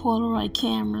had the Polaroid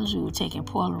cameras. We were taking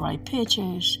Polaroid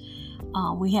pictures.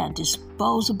 We had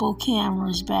disposable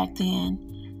cameras back then.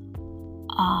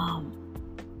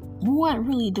 We weren't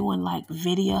really doing like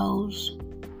videos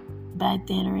back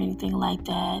then or anything like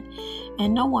that.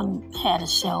 And no one had a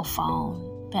cell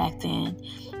phone back then.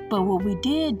 But what we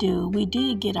did do, we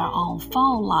did get our own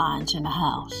phone lines in the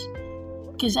house.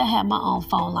 Because I had my own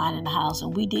phone line in the house,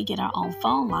 and we did get our own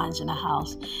phone lines in the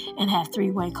house and have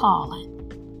 3-way calling.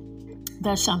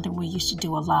 That's something we used to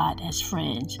do a lot as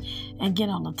friends, and get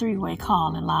on the 3-way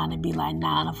calling line and be like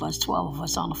 9 of us, 12 of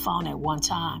us on the phone at one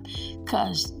time,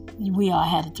 because we all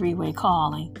had a 3-way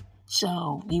calling.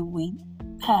 So we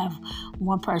have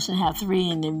one person have 3,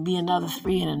 and then be another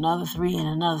 3, and another 3, and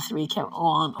another 3, kept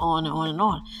on and on and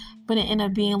on. But it ended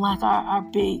up being like our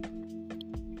big,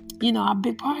 our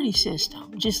big party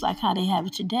system, just like how they have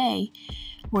it today,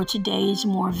 where today is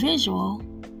more visual,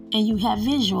 and you have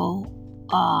visual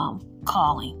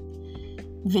calling,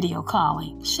 video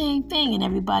calling, same thing, and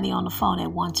everybody on the phone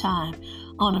at one time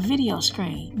on a video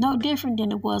screen. No different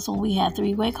than it was when we had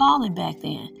 3-way calling back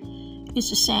then. It's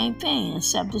the same thing,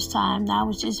 except this time now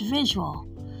it's just visual,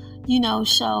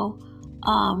 so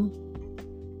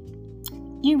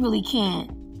you really can't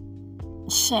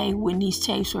say when these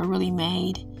tapes were really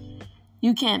made.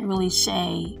 You can't really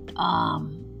say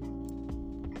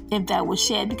if that was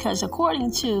said, because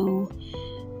according to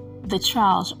the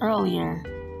trials earlier,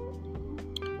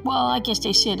 well, I guess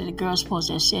they said that the girl supposed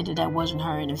to have said that wasn't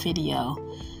her in the video.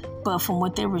 But from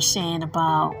what they were saying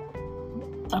about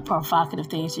the provocative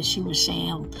things that she was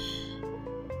saying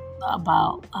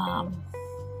about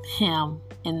him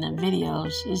in the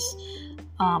videos, is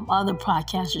other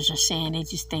podcasters are saying they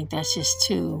just think that's just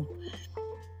too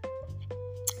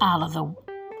out of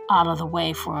the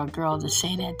way for a girl to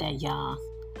say that young,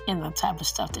 and the type of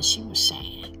stuff that she was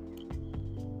saying.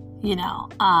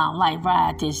 Like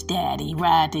ride this daddy,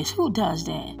 ride this. Who does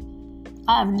that?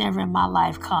 I've never in my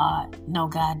life called no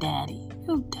guy daddy.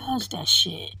 Who does that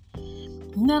shit?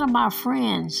 None of my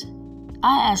friends.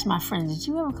 I asked my friends, did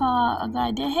you ever call a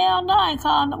guy daddy? Hell no, I ain't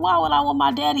called. Why would I want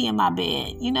my daddy in my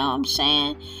bed? You know what I'm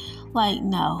saying? Like,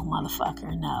 no,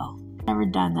 motherfucker, no. Never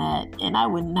done that. And I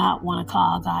would not want to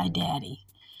call a guy daddy.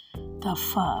 The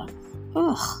fuck?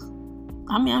 Ugh.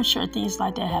 I mean, I'm sure things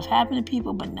like that have happened to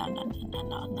people, but no,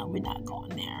 we're not going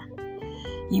there.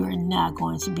 You are not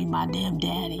going to be my damn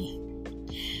daddy.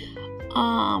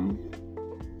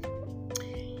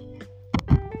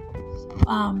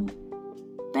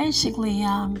 Basically,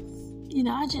 I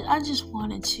just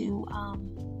wanted to,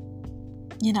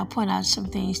 point out some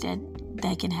things that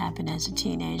can happen as a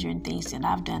teenager, and things that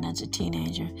I've done as a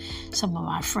teenager, some of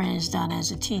my friends done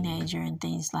as a teenager, and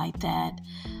things like that.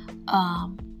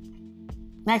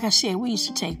 Like I said, we used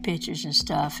to take pictures and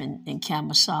stuff, and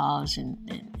camisoles and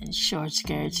short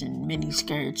skirts and mini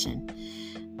skirts and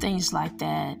things like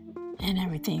that, and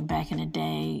everything back in the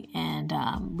day. And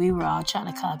we were all trying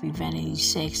to copy Vanity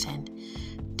 6 and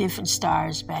different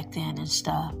stars back then and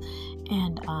stuff.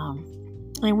 And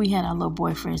we had our little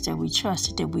boyfriends that we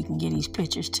trusted that we can get these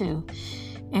pictures too.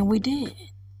 And we did.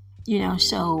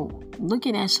 So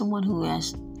looking at someone who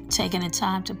has taken the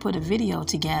time to put a video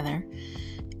together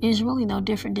is really no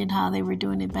different than how they were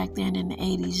doing it back then in the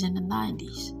 80s and the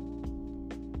 90s.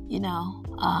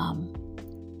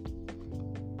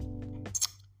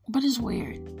 But it's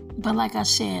weird. But like I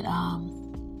said,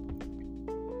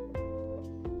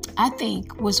 I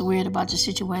think what's weird about the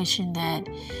situation, that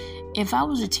if I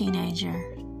was a teenager,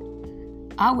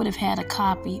 I would have had a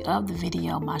copy of the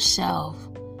video myself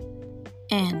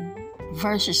and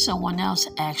versus someone else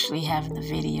actually having the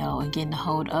video and getting a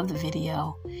hold of the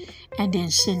video and then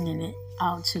sending it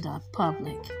out to the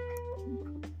public.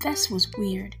 That's what's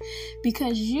weird,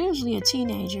 because usually a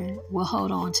teenager will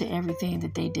hold on to everything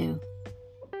that they do,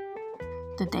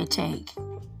 that they take,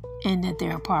 and that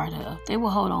they're a part of. They will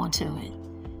hold on to it.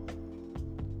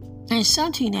 And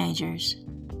some teenagers,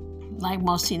 like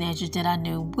most teenagers that I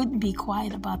knew, wouldn't be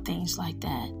quiet about things like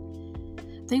that.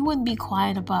 They wouldn't be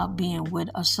quiet about being with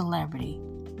a celebrity,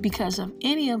 because if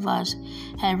any of us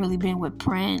had really been with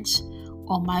Prince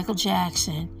or Michael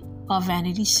Jackson or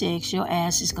Vanity Six, your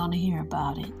ass is going to hear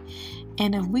about it.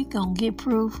 And if we going to get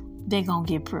proof, they going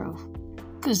to get proof.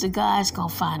 Because the guy's going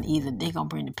to find either they're going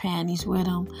to bring the panties with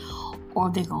them, or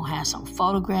they're going to have some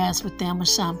photographs with them or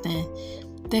something.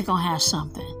 They're going to have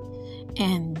something.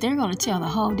 And they're going to tell the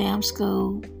whole damn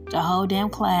school, the whole damn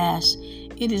class.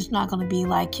 It is not going to be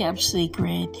like kept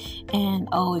secret and,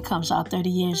 it comes out 30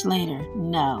 years later.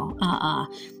 No,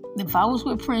 If I was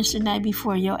with Prince the night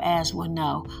before, your ass would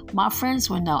know. My friends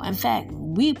would know. In fact,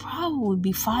 we probably would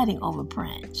be fighting over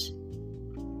Prince.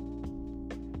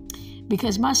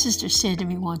 Because my sister said to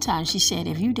me one time, she said,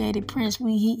 if you dated Prince,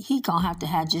 he gonna have to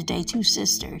just date two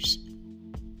sisters.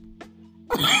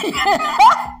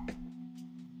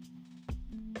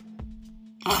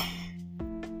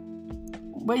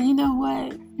 But you know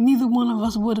what? Neither one of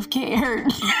us would have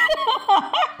cared.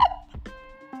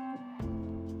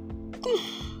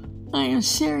 I am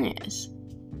serious.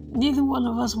 Neither one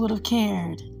of us would have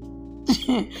cared.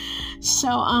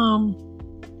 So,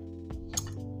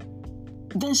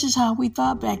 this is how we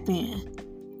thought back then.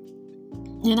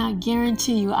 And I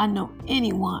guarantee you, I know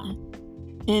anyone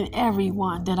and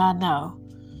everyone that I know,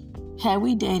 had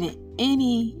we dated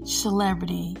any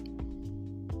celebrity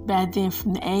back then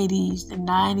from the 80s, the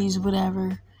 90s,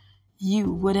 whatever,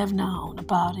 you would have known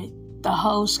about it. The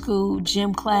whole school,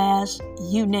 gym class,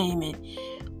 you name it.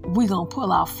 We're going to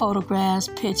pull out photographs,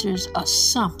 pictures, or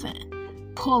something.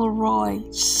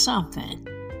 Polaroid, something.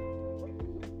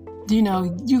 You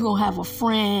know, you're going to have a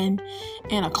friend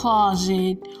in a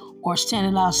closet or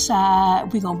standing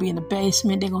outside. We're going to be in the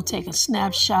basement. They're going to take a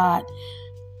snapshot.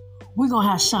 We're going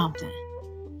to have something,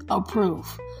 a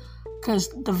proof. Because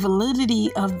the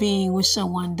validity of being with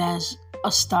someone that's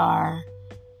a star,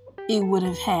 it would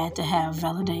have had to have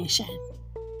validation.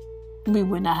 We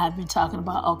would not have been talking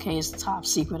about, okay, it's top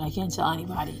secret, I can't tell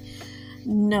anybody.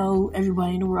 No,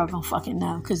 everybody in the world gonna fucking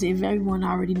know. Because if everyone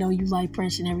already know you like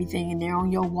Prince and everything, and they're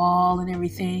on your wall and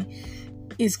everything,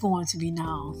 it's going to be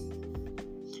known.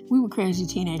 We were crazy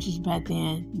teenagers back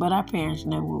then, but our parents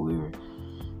knew what we were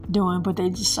doing, but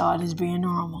they just saw it as being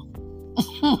normal.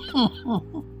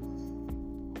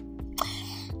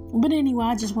 But anyway,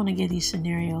 I just want to give these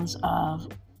scenarios of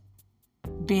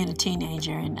being a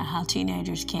teenager and how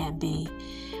teenagers can be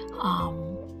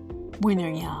when they're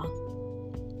young,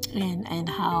 and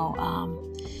how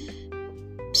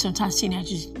sometimes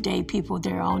teenagers date people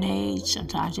their own age,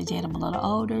 sometimes they date them a little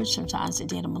older, sometimes they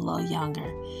date them a little younger.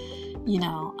 You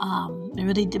know, it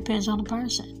really depends on the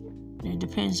person. It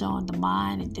depends on the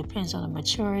mind, it depends on the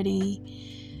maturity,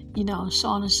 you know, so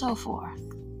on and so forth.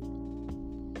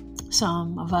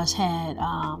 Some of us had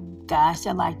guys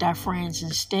that liked our friends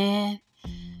instead.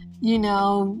 You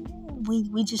know,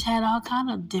 we just had all kind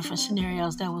of different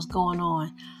scenarios that was going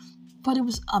on. But it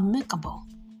was amicable.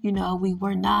 You know, we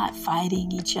were not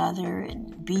fighting each other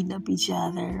and beating up each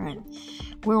other. And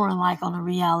we weren't like on the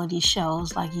reality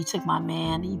shows like you took my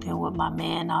man and you been with my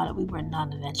man. All that. We were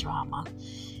none of that drama.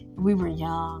 We were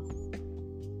young.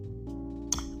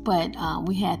 But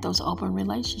we had those open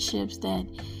relationships that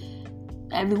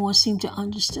everyone seemed to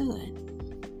understood.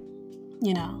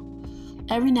 You know,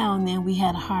 every now and then we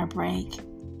had a heartbreak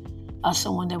of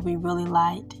someone that we really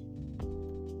liked.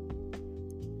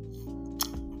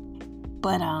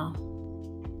 But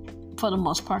for the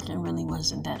most part, it really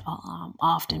wasn't that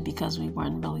often because we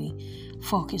weren't really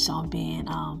focused on being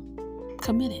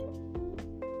committed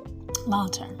long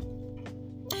term.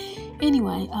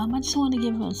 Anyway, I just want to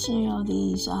give a scenario of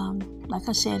these, like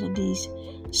I said, of these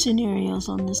scenarios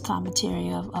on this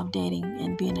commentary of dating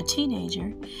and being a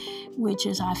teenager, which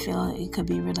is, I feel it could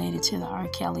be related to the R.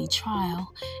 Kelly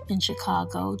trial in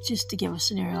Chicago, just to give a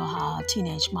scenario of how a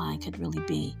teenage mind could really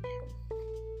be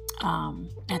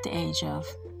at the age of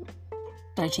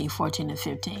 13, 14, and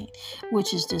 15,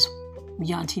 which is this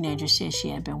young teenager said she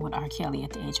had been with R. Kelly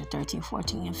at the age of 13,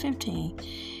 14, and 15.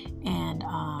 And,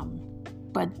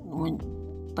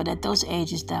 but at those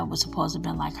ages, that was supposed to have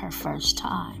been like her first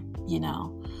time, you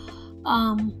know.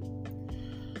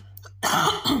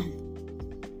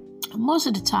 Most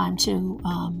of the time, too,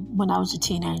 when I was a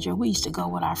teenager, we used to go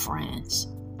with our friends.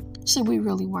 So we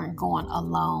really weren't going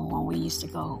alone when we used to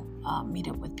go meet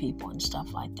up with people and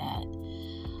stuff like that.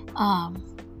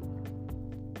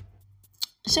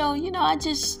 So, I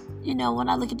just, when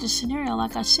I look at the scenario,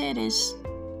 like I said, it's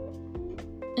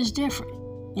different,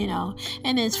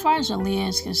 And as far as Aaliyah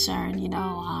is concerned,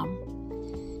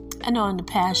 I know in the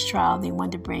past trial they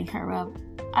wanted to bring her up.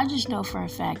 I just know for a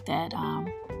fact that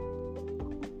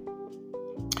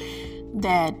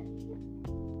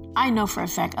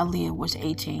Aaliyah was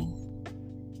 18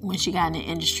 when she got in the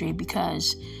industry,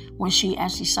 because when she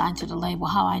actually signed to the label,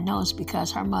 how I know is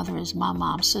because her mother is my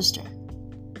mom's sister.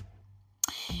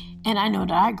 And I know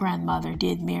that our grandmother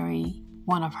did marry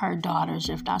one of her daughters,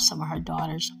 if not some of her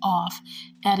daughters, off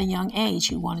at a young age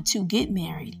who wanted to get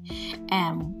married.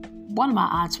 And one of my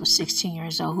aunts was 16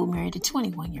 years old who married a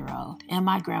 21-year-old. And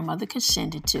my grandmother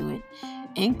consented to it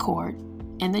in court,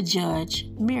 and the judge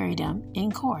married him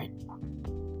in court.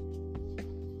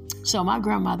 So my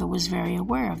grandmother was very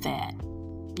aware of that,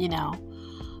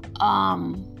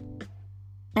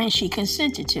 and she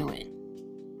consented to it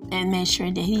and made sure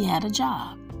that he had a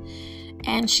job.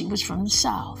 And she was from the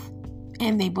South,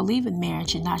 and they believe in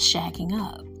marriage and not shacking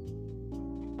up.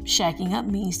 Shacking up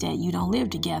means that you don't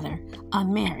live together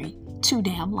unmarried too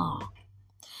damn long.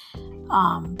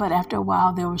 But after a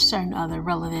while, there were certain other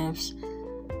relatives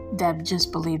that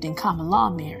just believed in common law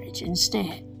marriage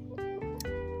instead.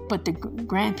 But the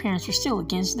grandparents were still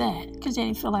against that, because they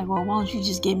didn't feel like, well, why don't you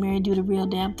just get married and do the real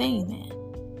damn thing then?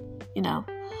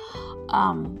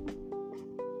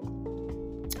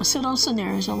 So those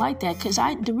scenarios are like that, because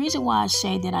the reason why I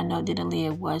say that I know that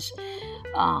Aaliyah was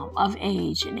of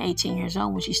age and 18 years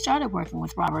old when she started working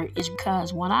with Robert is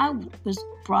because when I was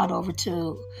brought over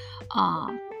to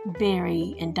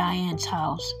Barry and Diane's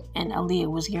house, and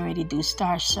Aaliyah was getting ready to do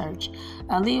Star Search.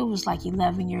 Aaliyah was like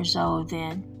 11 years old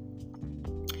then.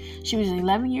 She was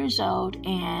 11 years old,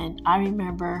 and I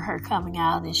remember her coming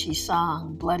out and she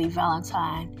sung Bloody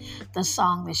Valentine, the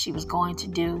song that she was going to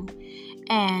do.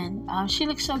 And she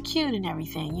looked so cute and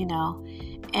everything,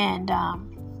 And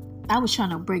I was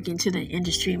trying to break into the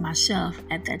industry myself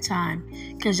at that time,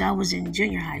 because I was in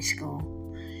junior high school.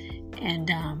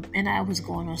 And I was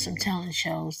going on some talent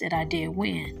shows that I did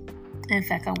win. In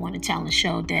fact, I won a talent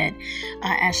show that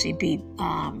I actually beat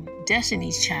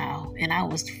Destiny's Child, and I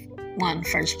won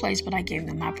first place, but I gave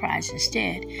them my prize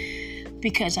instead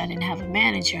because I didn't have a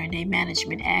manager, and their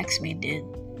management asked me to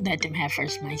let them have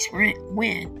first place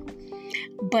win.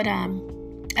 But I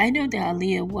know that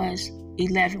Aaliyah was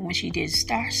 11 when she did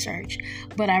Star Search,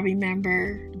 but I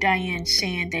remember Diane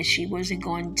saying that she wasn't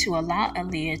going to allow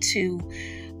Aaliyah to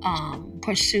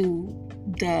pursue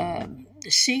the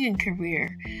singing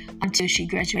career until she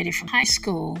graduated from high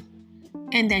school,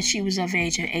 and that she was of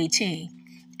age of 18.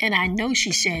 And I know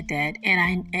she said that,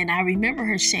 and I remember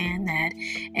her saying that,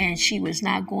 and she was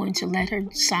not going to let her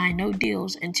sign no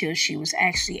deals until she was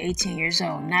actually 18 years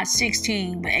old, not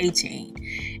 16, but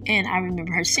 18. And I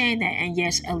remember her saying that, and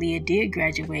yes, Aaliyah did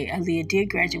graduate. Aaliyah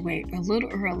did graduate a little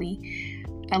early.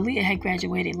 Aaliyah had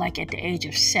graduated like at the age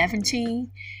of 17,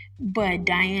 but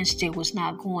Diane still was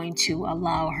not going to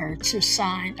allow her to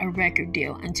sign a record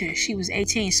deal until she was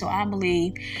 18. So I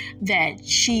believe that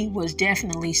she was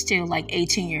definitely still like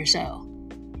 18 years old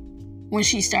when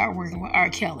she started working with R.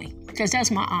 Kelly, because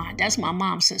that's my aunt. That's my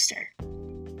mom's sister.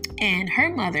 And her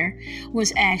mother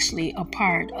was actually a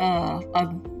part of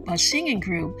a singing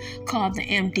group called the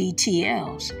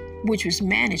MDTLs, which was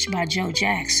managed by Joe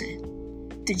Jackson,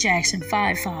 the Jackson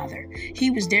 5 father.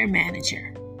 He was their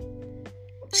manager.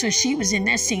 So she was in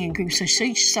that singing group. So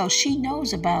she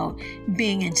knows about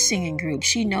being in singing groups.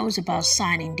 She knows about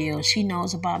signing deals. She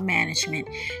knows about management.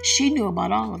 She knew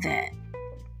about all of that.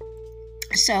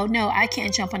 So no, I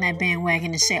can't jump on that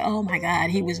bandwagon and say, oh my God,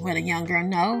 he was with a young girl.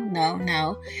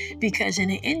 No. Because in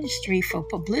the industry, for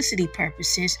publicity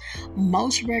purposes,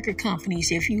 most record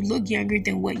companies, if you look younger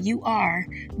than what you are,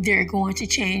 they're going to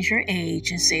change your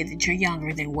age and say that you're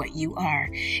younger than what you are.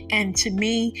 And to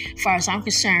me, as far as I'm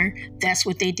concerned, that's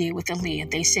what they did with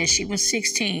Aaliyah. They said she was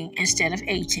 16 instead of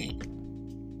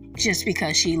 18. Just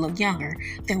because she looked younger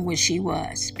than what she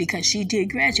was, because she did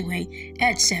graduate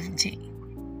at 17.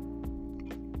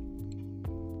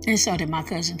 And so did my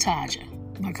cousin Taja.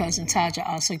 My cousin Taja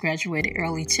also graduated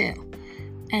early too,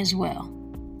 as well.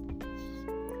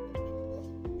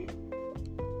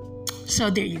 So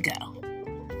there you go.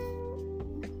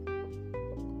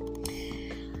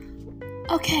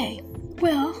 Okay,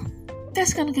 well,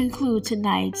 that's going to conclude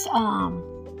tonight's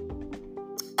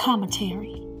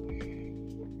commentary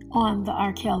on the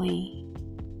R. Kelly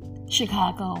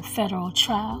Chicago federal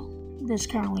trial that's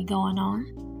currently going on.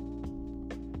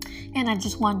 And I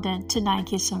just wanted to tonight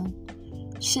get some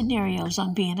scenarios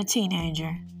on being a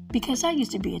teenager, because I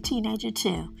used to be a teenager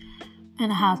too,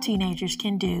 and how teenagers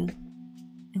can do,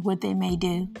 what they may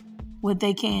do, what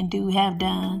they can do, have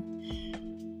done,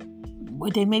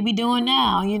 what they may be doing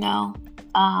now, and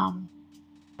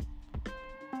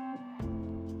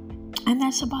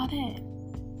that's about it.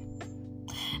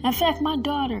 In fact, my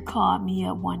daughter called me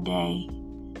up one day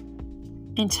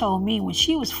and told me when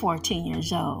she was 14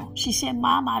 years old, she said,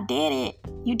 "Mom, I did it."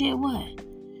 "You did what?"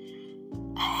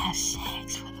 "I had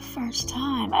sex for the first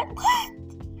time." What?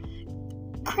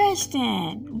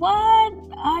 "Kristen, what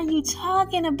are you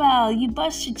talking about? You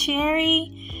bust your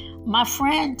cherry?" My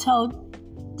friend told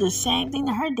the same thing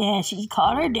to her dad. She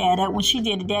called her dad up when she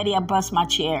did it. "Daddy, I bust my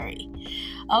cherry."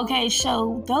 Okay,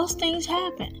 so those things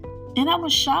happen. And I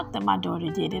was shocked that my daughter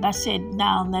did it. I said,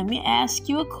 "Now let me ask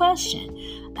you a question."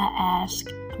 I asked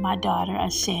my daughter, I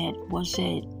said, "Was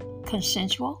it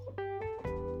consensual?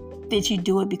 Did you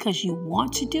do it because you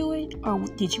want to do it, or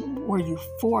were you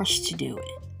forced to do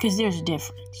it?" Because there's a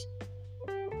difference.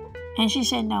 And she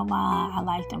said, "No, Ma, I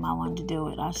liked him. I wanted to do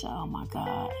it." I said, "Oh my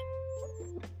God."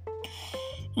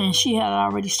 And she had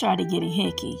already started getting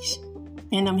hickeys.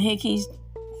 And them hickeys,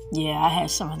 yeah, I had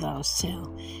some of those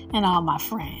too. And all my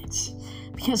friends.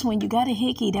 Because when you got a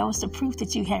hickey, that was the proof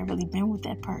that you had really been with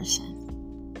that person.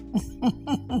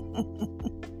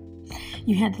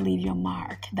 You had to leave your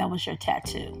mark. That was your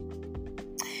tattoo.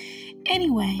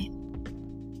 Anyway,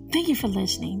 thank you for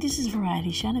listening. This is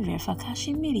Variety Chenevert for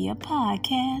AKASHI Media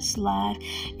Podcast Live,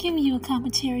 giving you a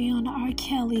commentary on the R.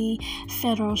 Kelly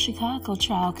federal Chicago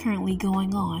trial currently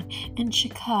going on in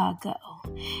Chicago,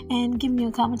 and giving you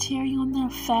a commentary on the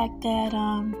fact that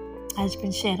has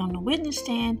been said on the witness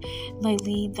stand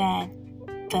lately that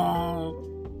the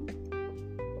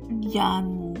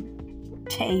young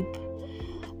tape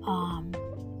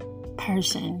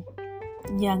person,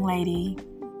 young lady,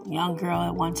 young girl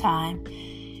at one time,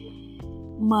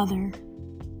 mother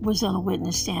was on a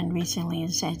witness stand recently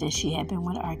and said that she had been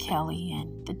with R. Kelly,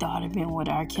 and the daughter been with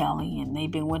R. Kelly, and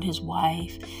they've been with his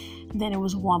wife. And then it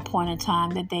was one point in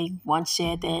time that they once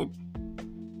said that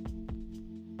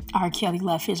R. Kelly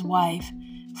left his wife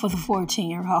for the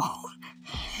 14-year-old.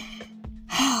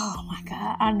 Oh my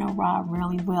God. I know Rob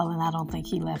really well, and I don't think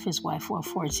he left his wife for a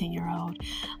 14-year-old.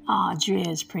 Drea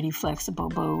is pretty flexible,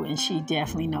 boo, and she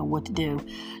definitely know what to do.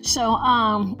 So,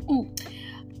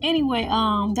 anyway,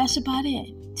 that's about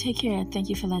it. Take care. Thank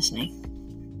you for listening.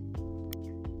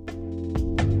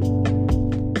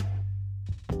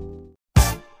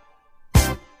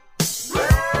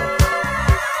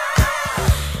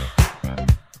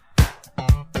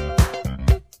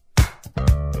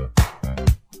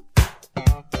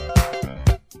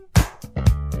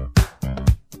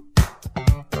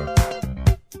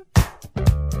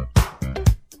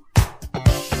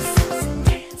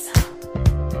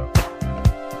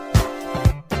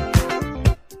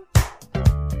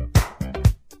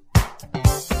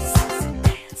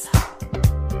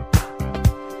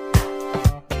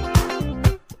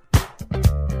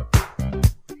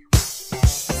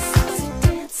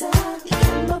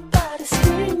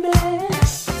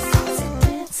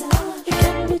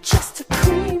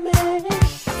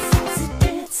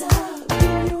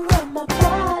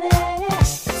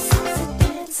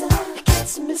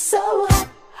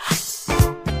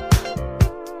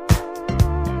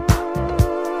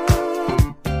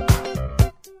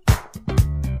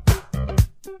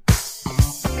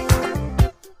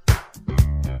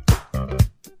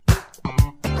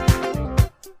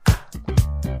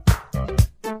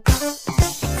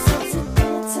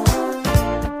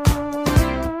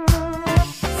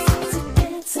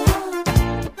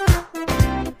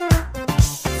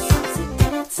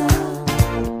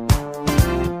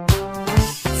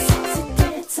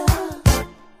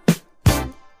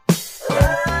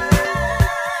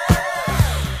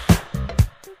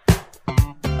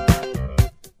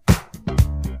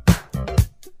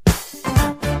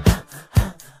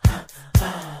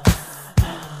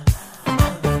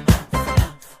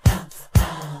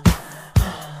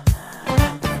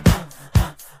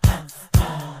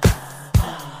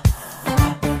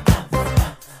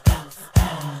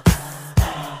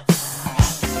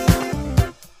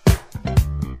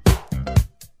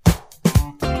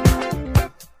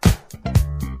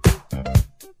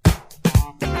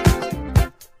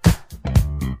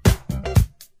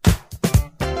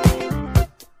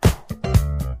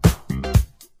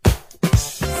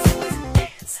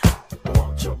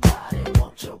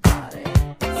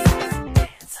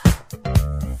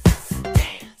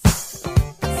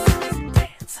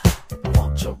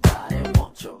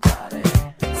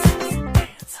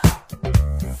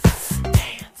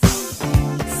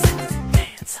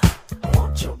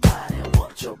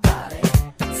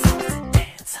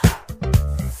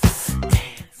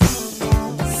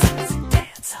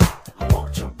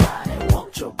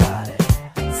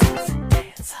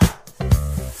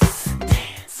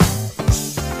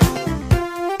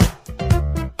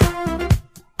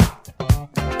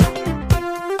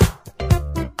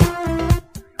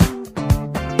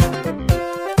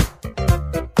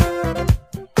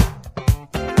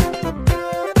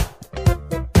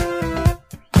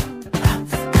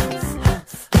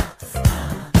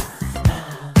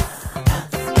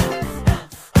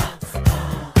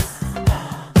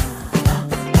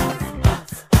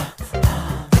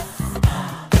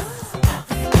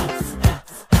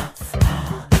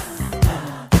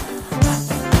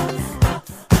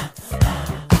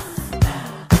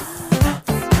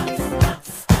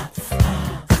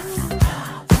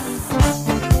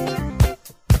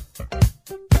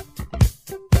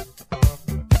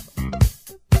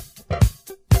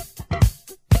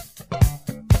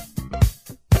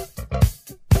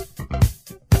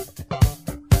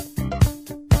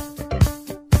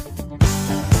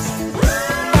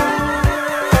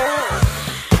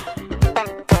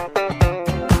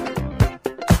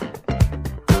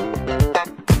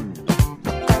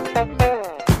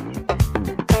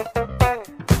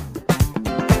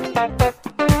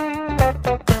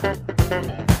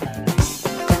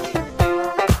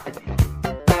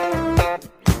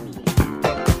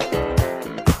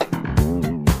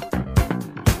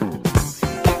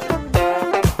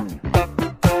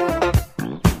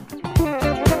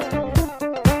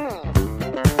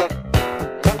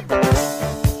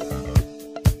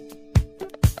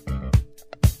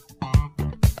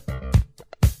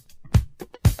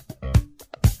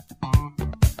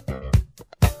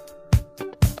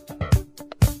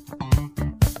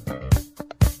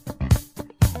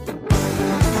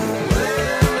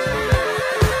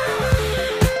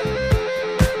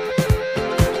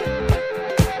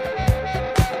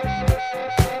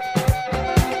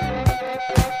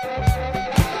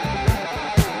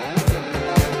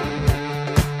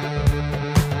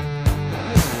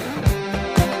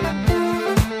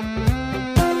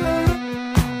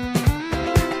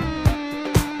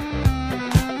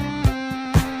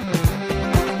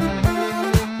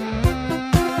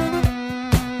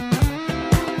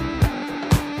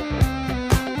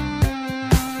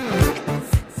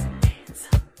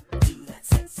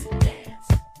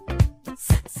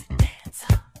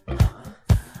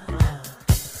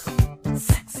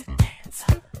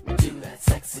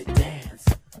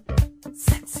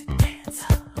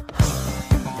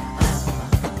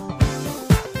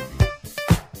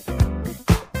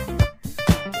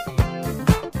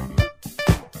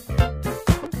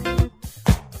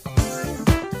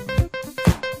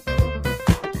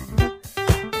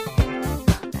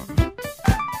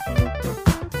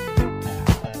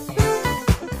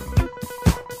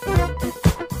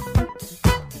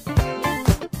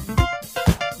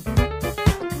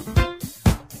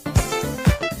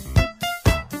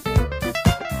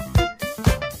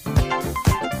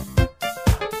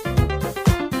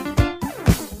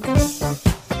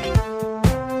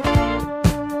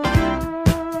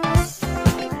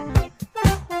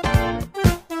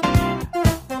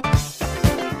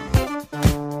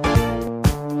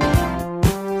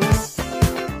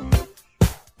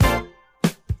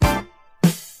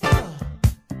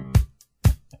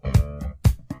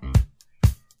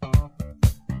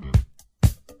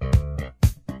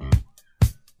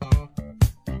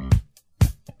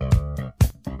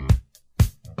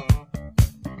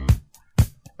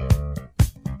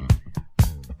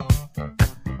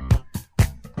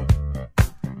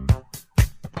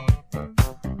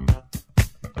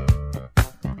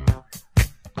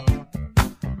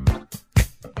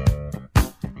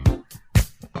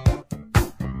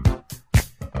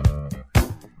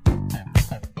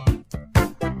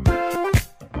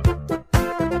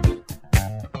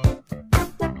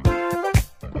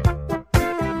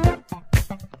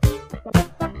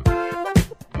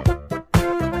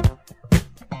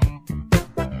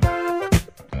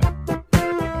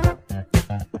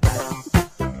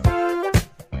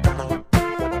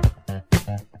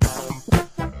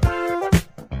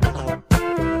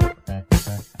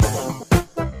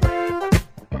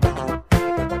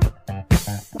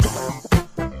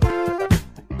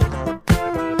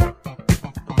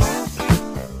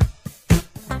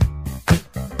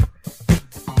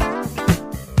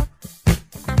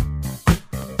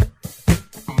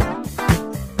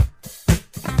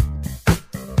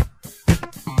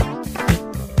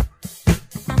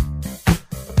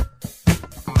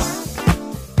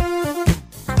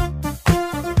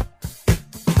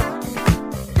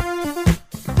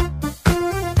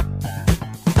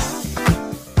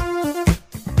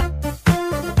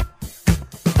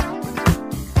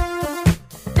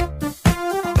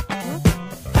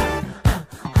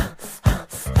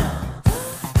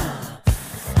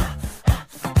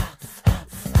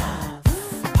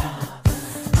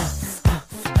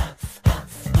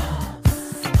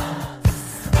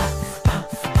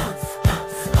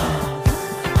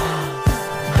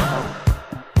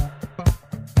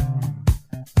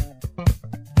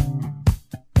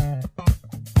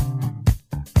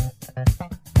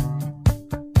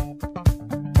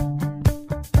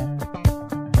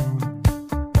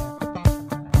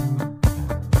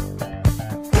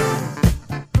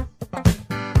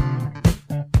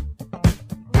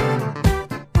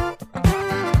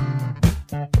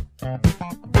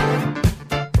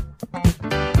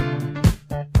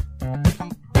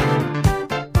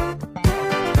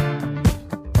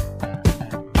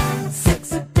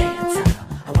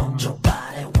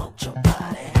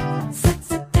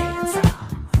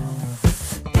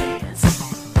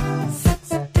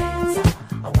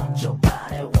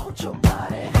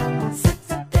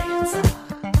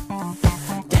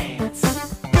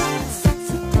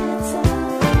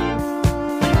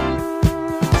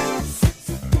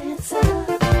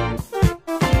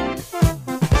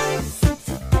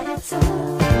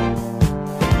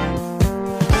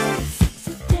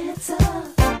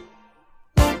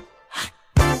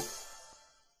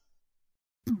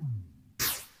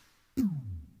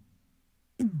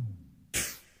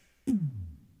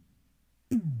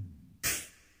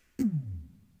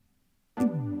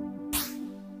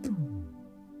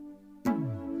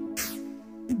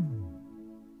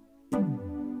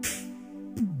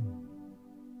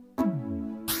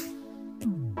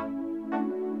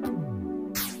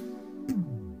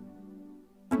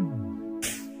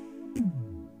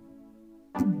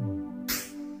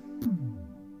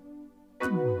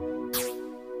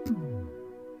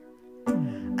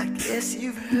 Guess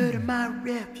you've heard of my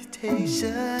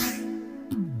reputation.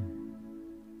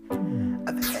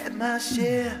 I've had my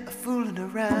share of fooling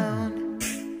around,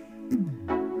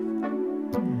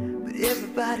 but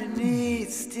everybody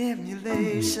needs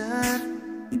stimulation,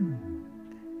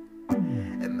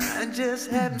 and mine just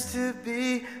happens to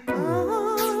be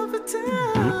over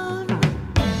town.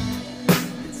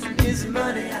 It's an easy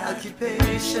money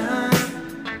occupation,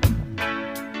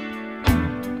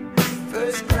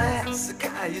 first class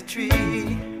psychiatry.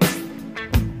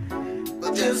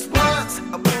 But just once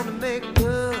I wanna make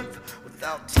love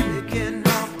without taking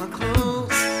off my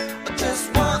clothes. Or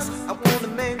just once I wanna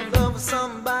make love with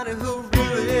somebody who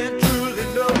really and truly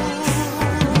knows.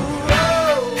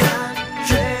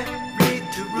 Contrary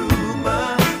to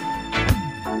rumor,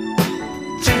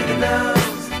 Jada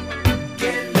loves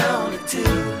getting lonely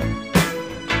too.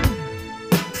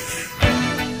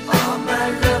 All my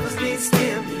lovers need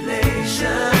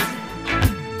stimulation,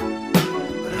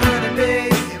 but honey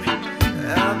babe,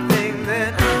 I think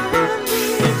that I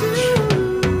need you.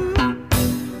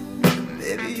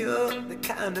 Maybe you're the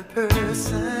kind of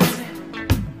person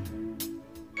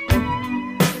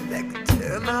that could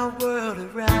turn my world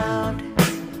around.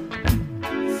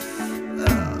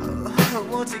 Oh,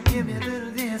 won't you give me a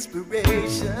little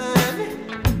inspiration?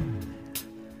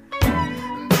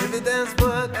 Maybe that's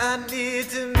what I need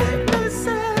to make me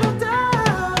settle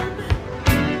down.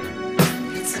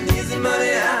 It's an easy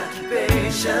money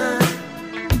occupation,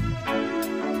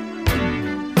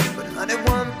 but honey,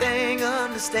 one thing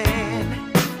understand,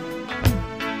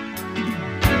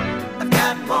 I've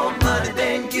got more money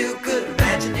than you could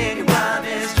imagine in your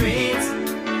wildest dreams.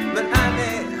 But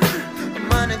honey,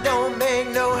 money don't make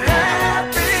no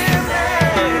happiness.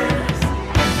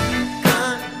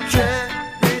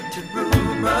 Contrary to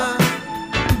rumor,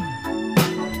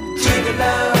 Jigga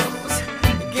loves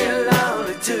get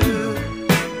lonely too.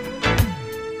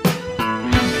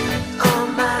 All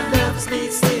my lovers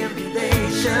need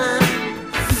stimulation.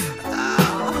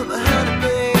 Oh, but honey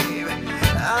babe,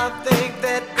 I think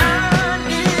that I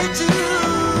need you.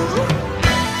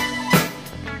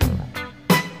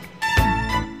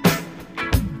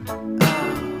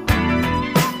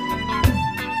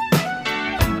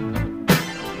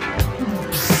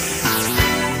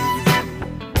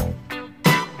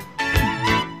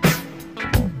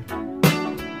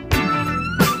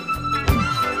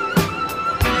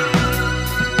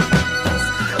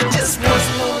 Just once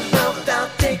I wanna love without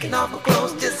taking off my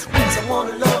clothes. Just once I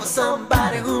wanna love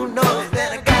somebody who knows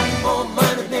that I got more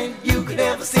money than you could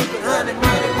ever see. But honey,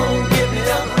 money won't give me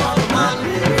up all of my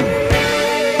needs.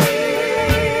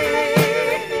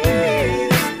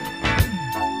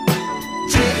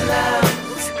 Jigga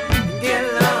loves get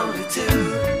lonely too.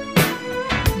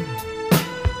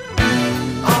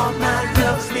 All my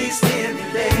lovers need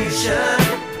stimulation,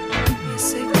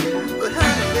 but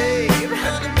honey babe, I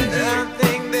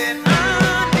think that I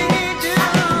need you.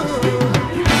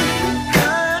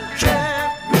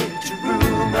 Contrary to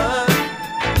rumor,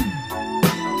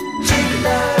 Jigga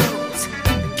loves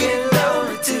get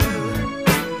lonely too.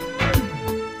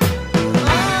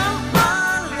 All my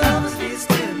lovers need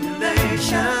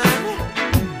stimulation,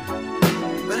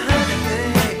 but honey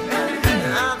babe,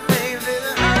 I think that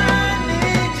I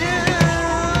need you.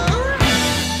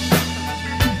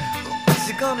 What's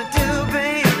you gonna do,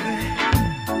 baby?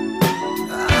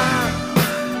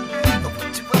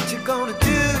 What you gonna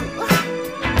do?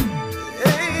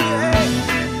 Hey, hey.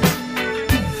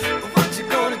 What you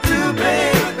gonna do,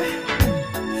 baby?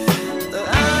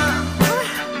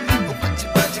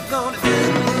 What you gonna do?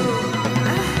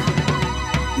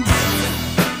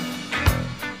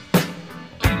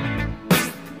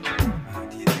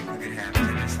 Do you think we could have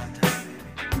dinner sometime, baby?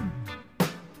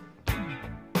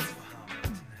 For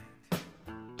harmony tonight.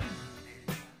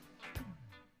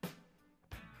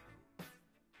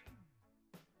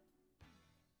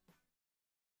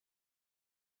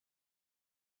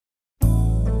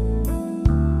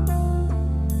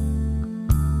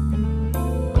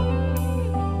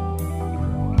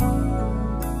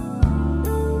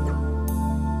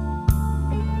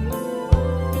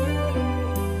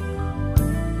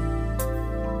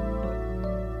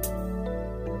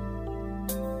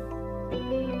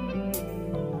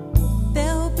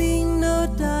 There'll be no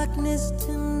darkness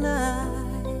tonight.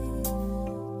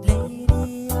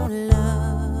 Lady, your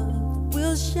love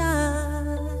will shine,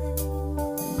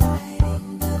 lighting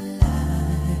the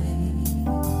light.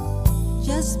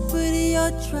 Just put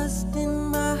your trust in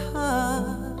my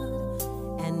heart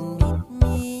and meet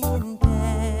me in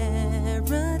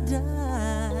paradise.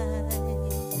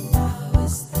 Now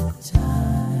is the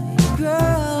time,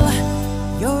 girl.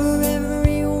 You're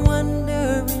every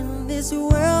wonder in this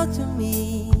world to me.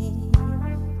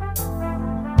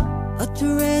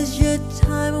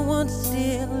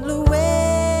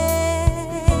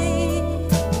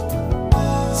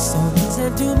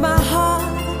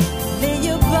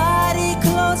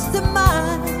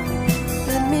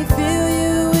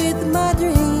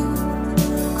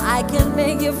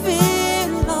 make you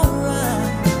feel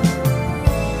alright.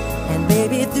 And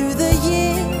baby, through the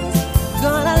years,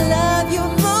 gonna love you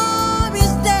more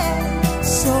each day.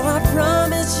 So I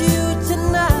promise you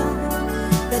tonight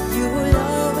that you will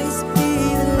always be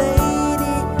the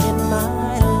lady in my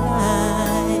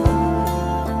life.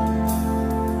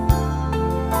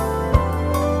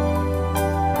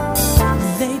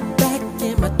 Lay back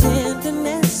in my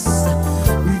tenderness,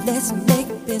 let's make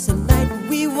this a night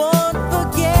we won't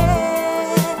forget.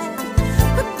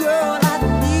 Girl, I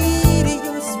need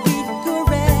your sweet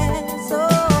caress.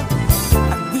 Oh,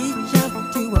 I reach out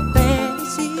to a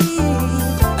fantasy,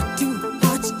 two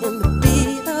hearts in the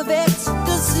beat of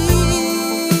ecstasy.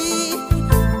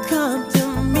 Come to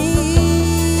me,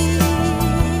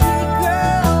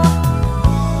 girl,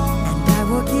 and I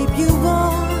will keep you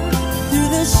warm through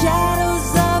the shadows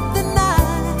of the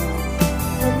night.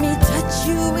 Let me touch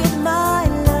you with my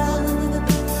love.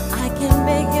 I can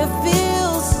make you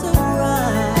feel so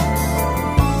right.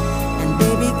 And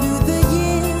baby, through the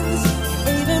years,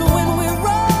 even when we're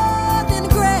old and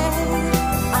gray,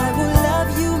 I will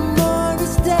love you more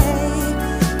each day,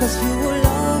 'cause you will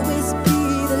always be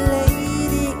the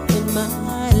lady in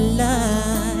my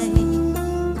life.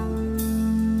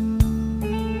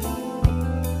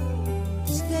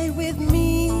 Stay with me.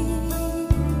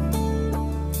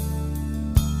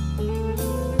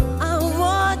 I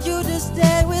want you to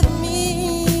stay with me.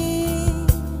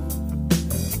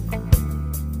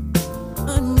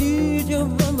 I need you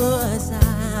by my side.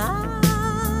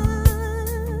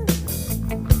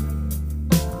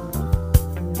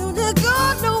 Don't you go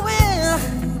nowhere.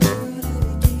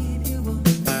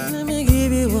 Let me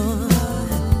give you one.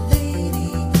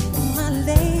 My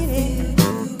lady,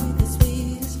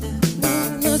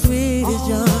 the sweetest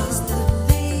young.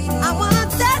 I wanna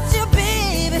touch you,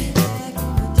 baby.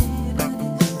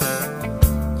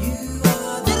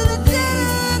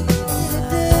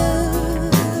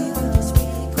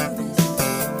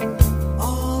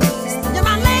 You're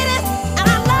my lady, and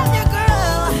I love you,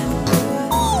 girl.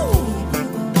 Ooh.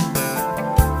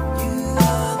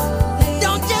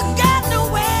 Don't you go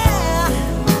nowhere.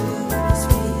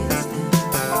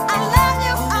 I love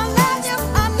you, I love you,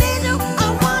 I need you, I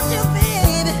want you,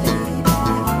 baby.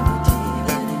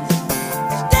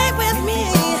 Stay with me.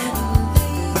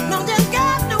 Don't you go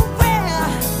nowhere.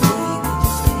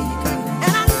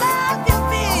 And I love you,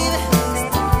 baby.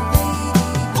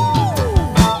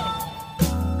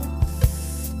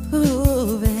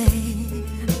 Ooh, baby.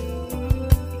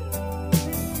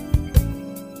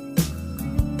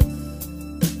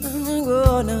 I'm not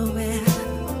going nowhere.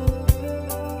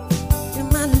 You're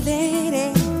my lady.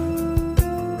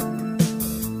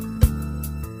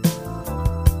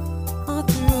 All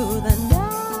through the night.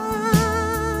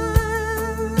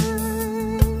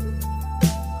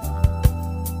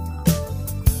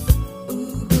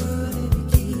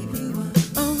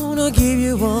 I wanna give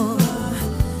you one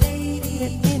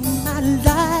in my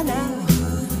life now.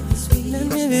 Let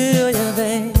me feel you,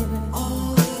 baby.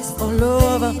 All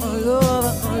over, all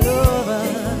over, all over.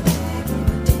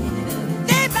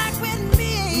 Stay back with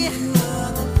me.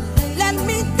 Let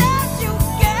me touch you,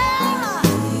 girl.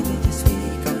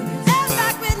 Stay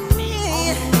back with me.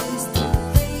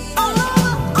 All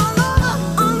over, all over,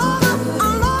 all over,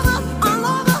 all over, all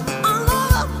over, all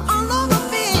over, all over,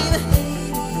 baby.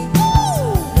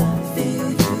 Ooh.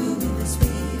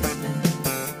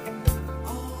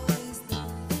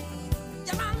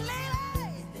 You're my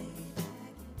lady.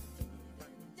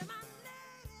 You're my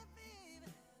lady, baby.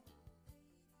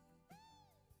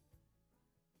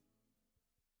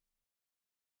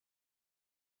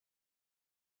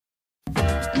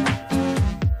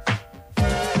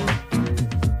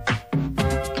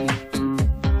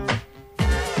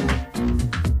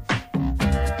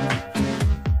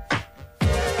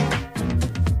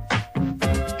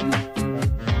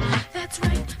 That's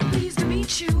right, pleased to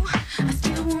meet you. I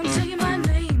still won't tell you my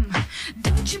name.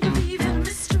 Don't you believe in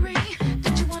mystery?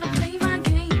 Don't you wanna play my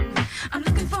game? I'm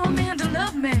looking for a man to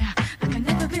love me like I've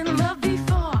never been loved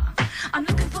before. I'm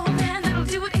looking for a man that'll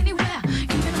do it anywhere,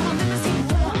 even on a limousine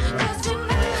war. 'Cause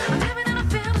tonight I'm living in a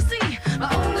fantasy, my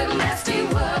own little nasty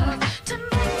world.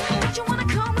 Tonight, don't you wanna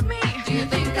come with me? Do you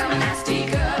think I'm a nasty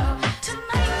girl?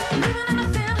 Tonight, I'm living in a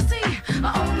fantasy,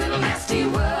 my own little nasty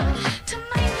world.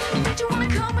 Tonight, don't you wanna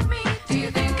come with me? Do you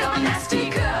think I'm a nasty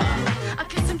girl? I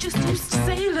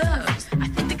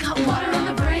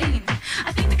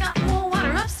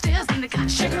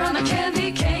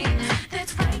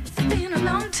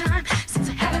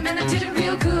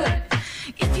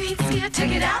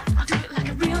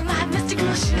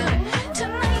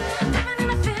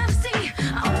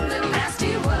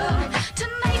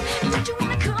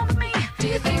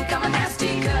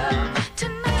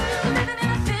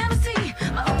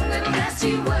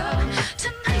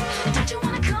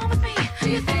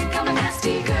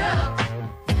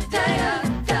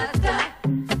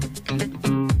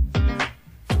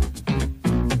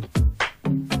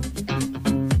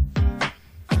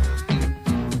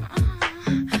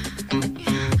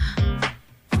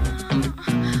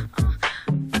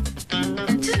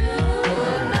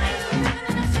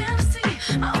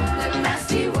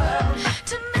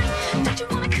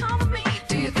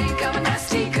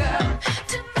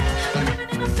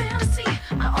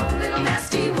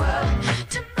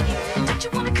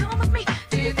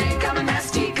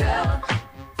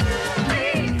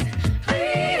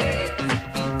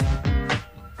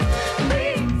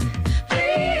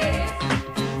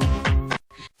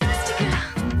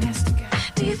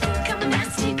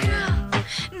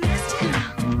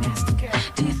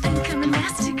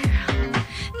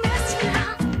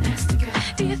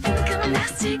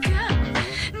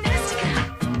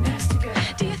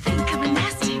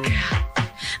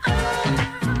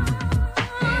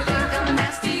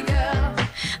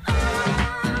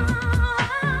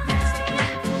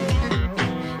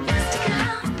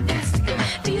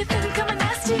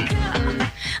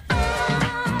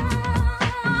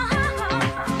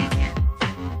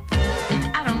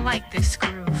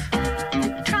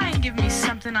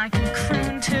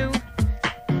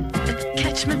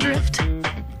catch my drift?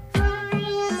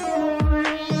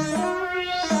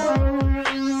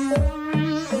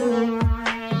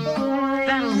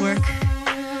 That'll work.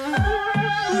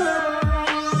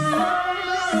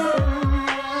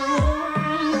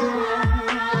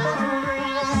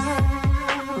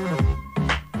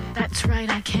 That's right,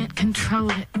 I can't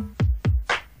control it.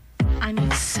 I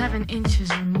need 7 inches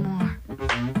or more.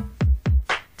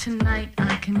 Tonight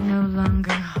I can no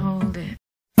longer hold it.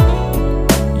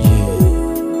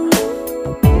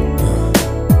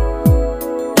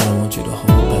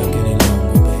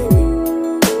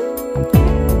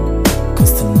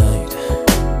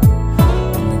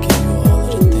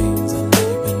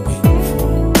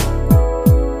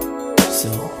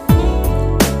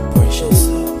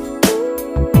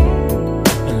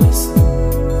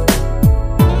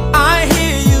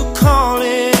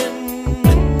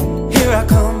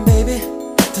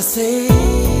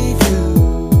 Save you.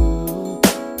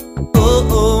 Oh,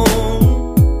 oh.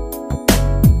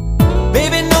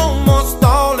 Baby, no more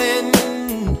stalling.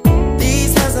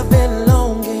 These hands have been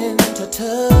longing to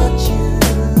touch you,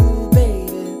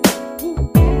 baby.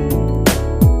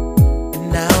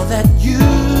 And now that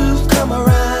you've come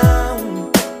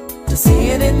around to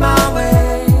seeing it my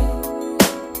way,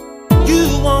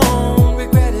 you won't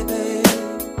regret it, babe.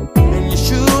 And you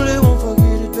surely won't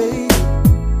forget it, babe.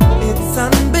 It's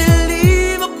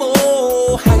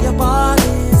unbelievable how your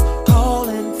body's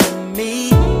calling for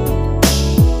me.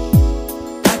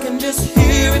 I can just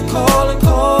hear it calling,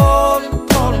 calling,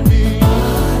 calling me.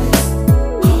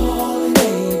 Calling,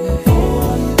 baby,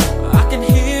 for you. I can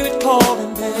hear it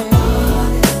calling, baby.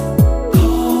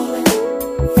 Calling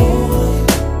for you.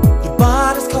 Your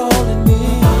body's calling me.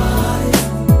 Calling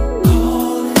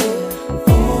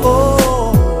for you.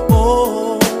 Oh,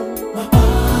 oh, my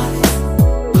body's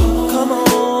come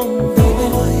on, baby,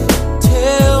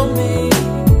 tell me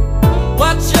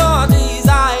what's your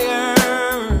desire.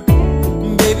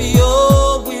 Baby,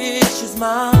 your wish is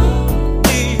my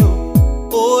will.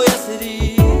 Oh, yes it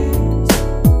is.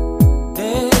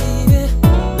 Baby,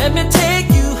 let me take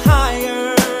you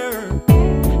higher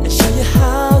and show you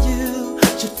how you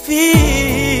should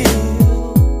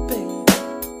feel, baby.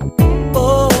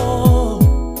 Oh,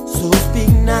 so speak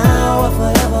now or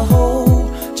forever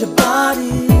hold your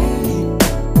body.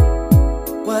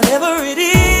 Whatever it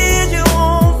is you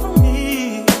want from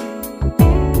me,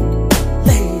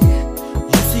 lady,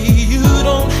 you see you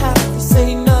don't have to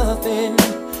say nothing.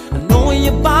 I know when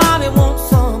your body wants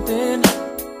something,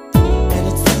 and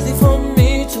it's easy for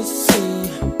me to see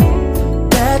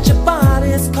that your body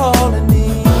is calling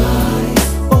me.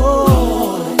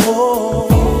 Oh, oh,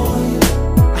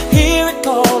 I hear it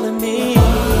calling me.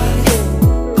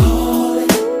 Calling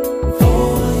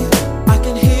for you. I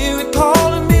can hear it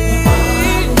calling me.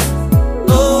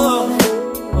 Oh,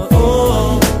 oh,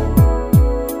 oh,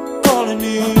 calling me.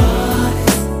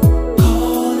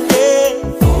 Yeah,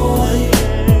 for you.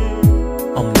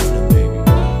 I'm listening, baby.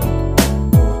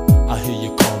 I hear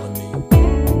you calling me.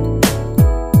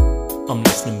 I'm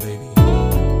listening, baby.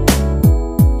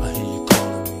 I hear you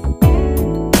calling me.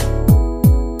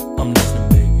 I'm listening,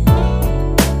 baby.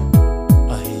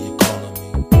 I hear you calling me.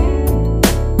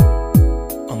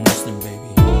 I'm listening,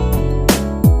 baby.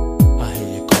 I hear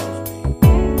you calling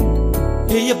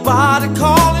me. Hear your body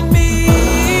calling.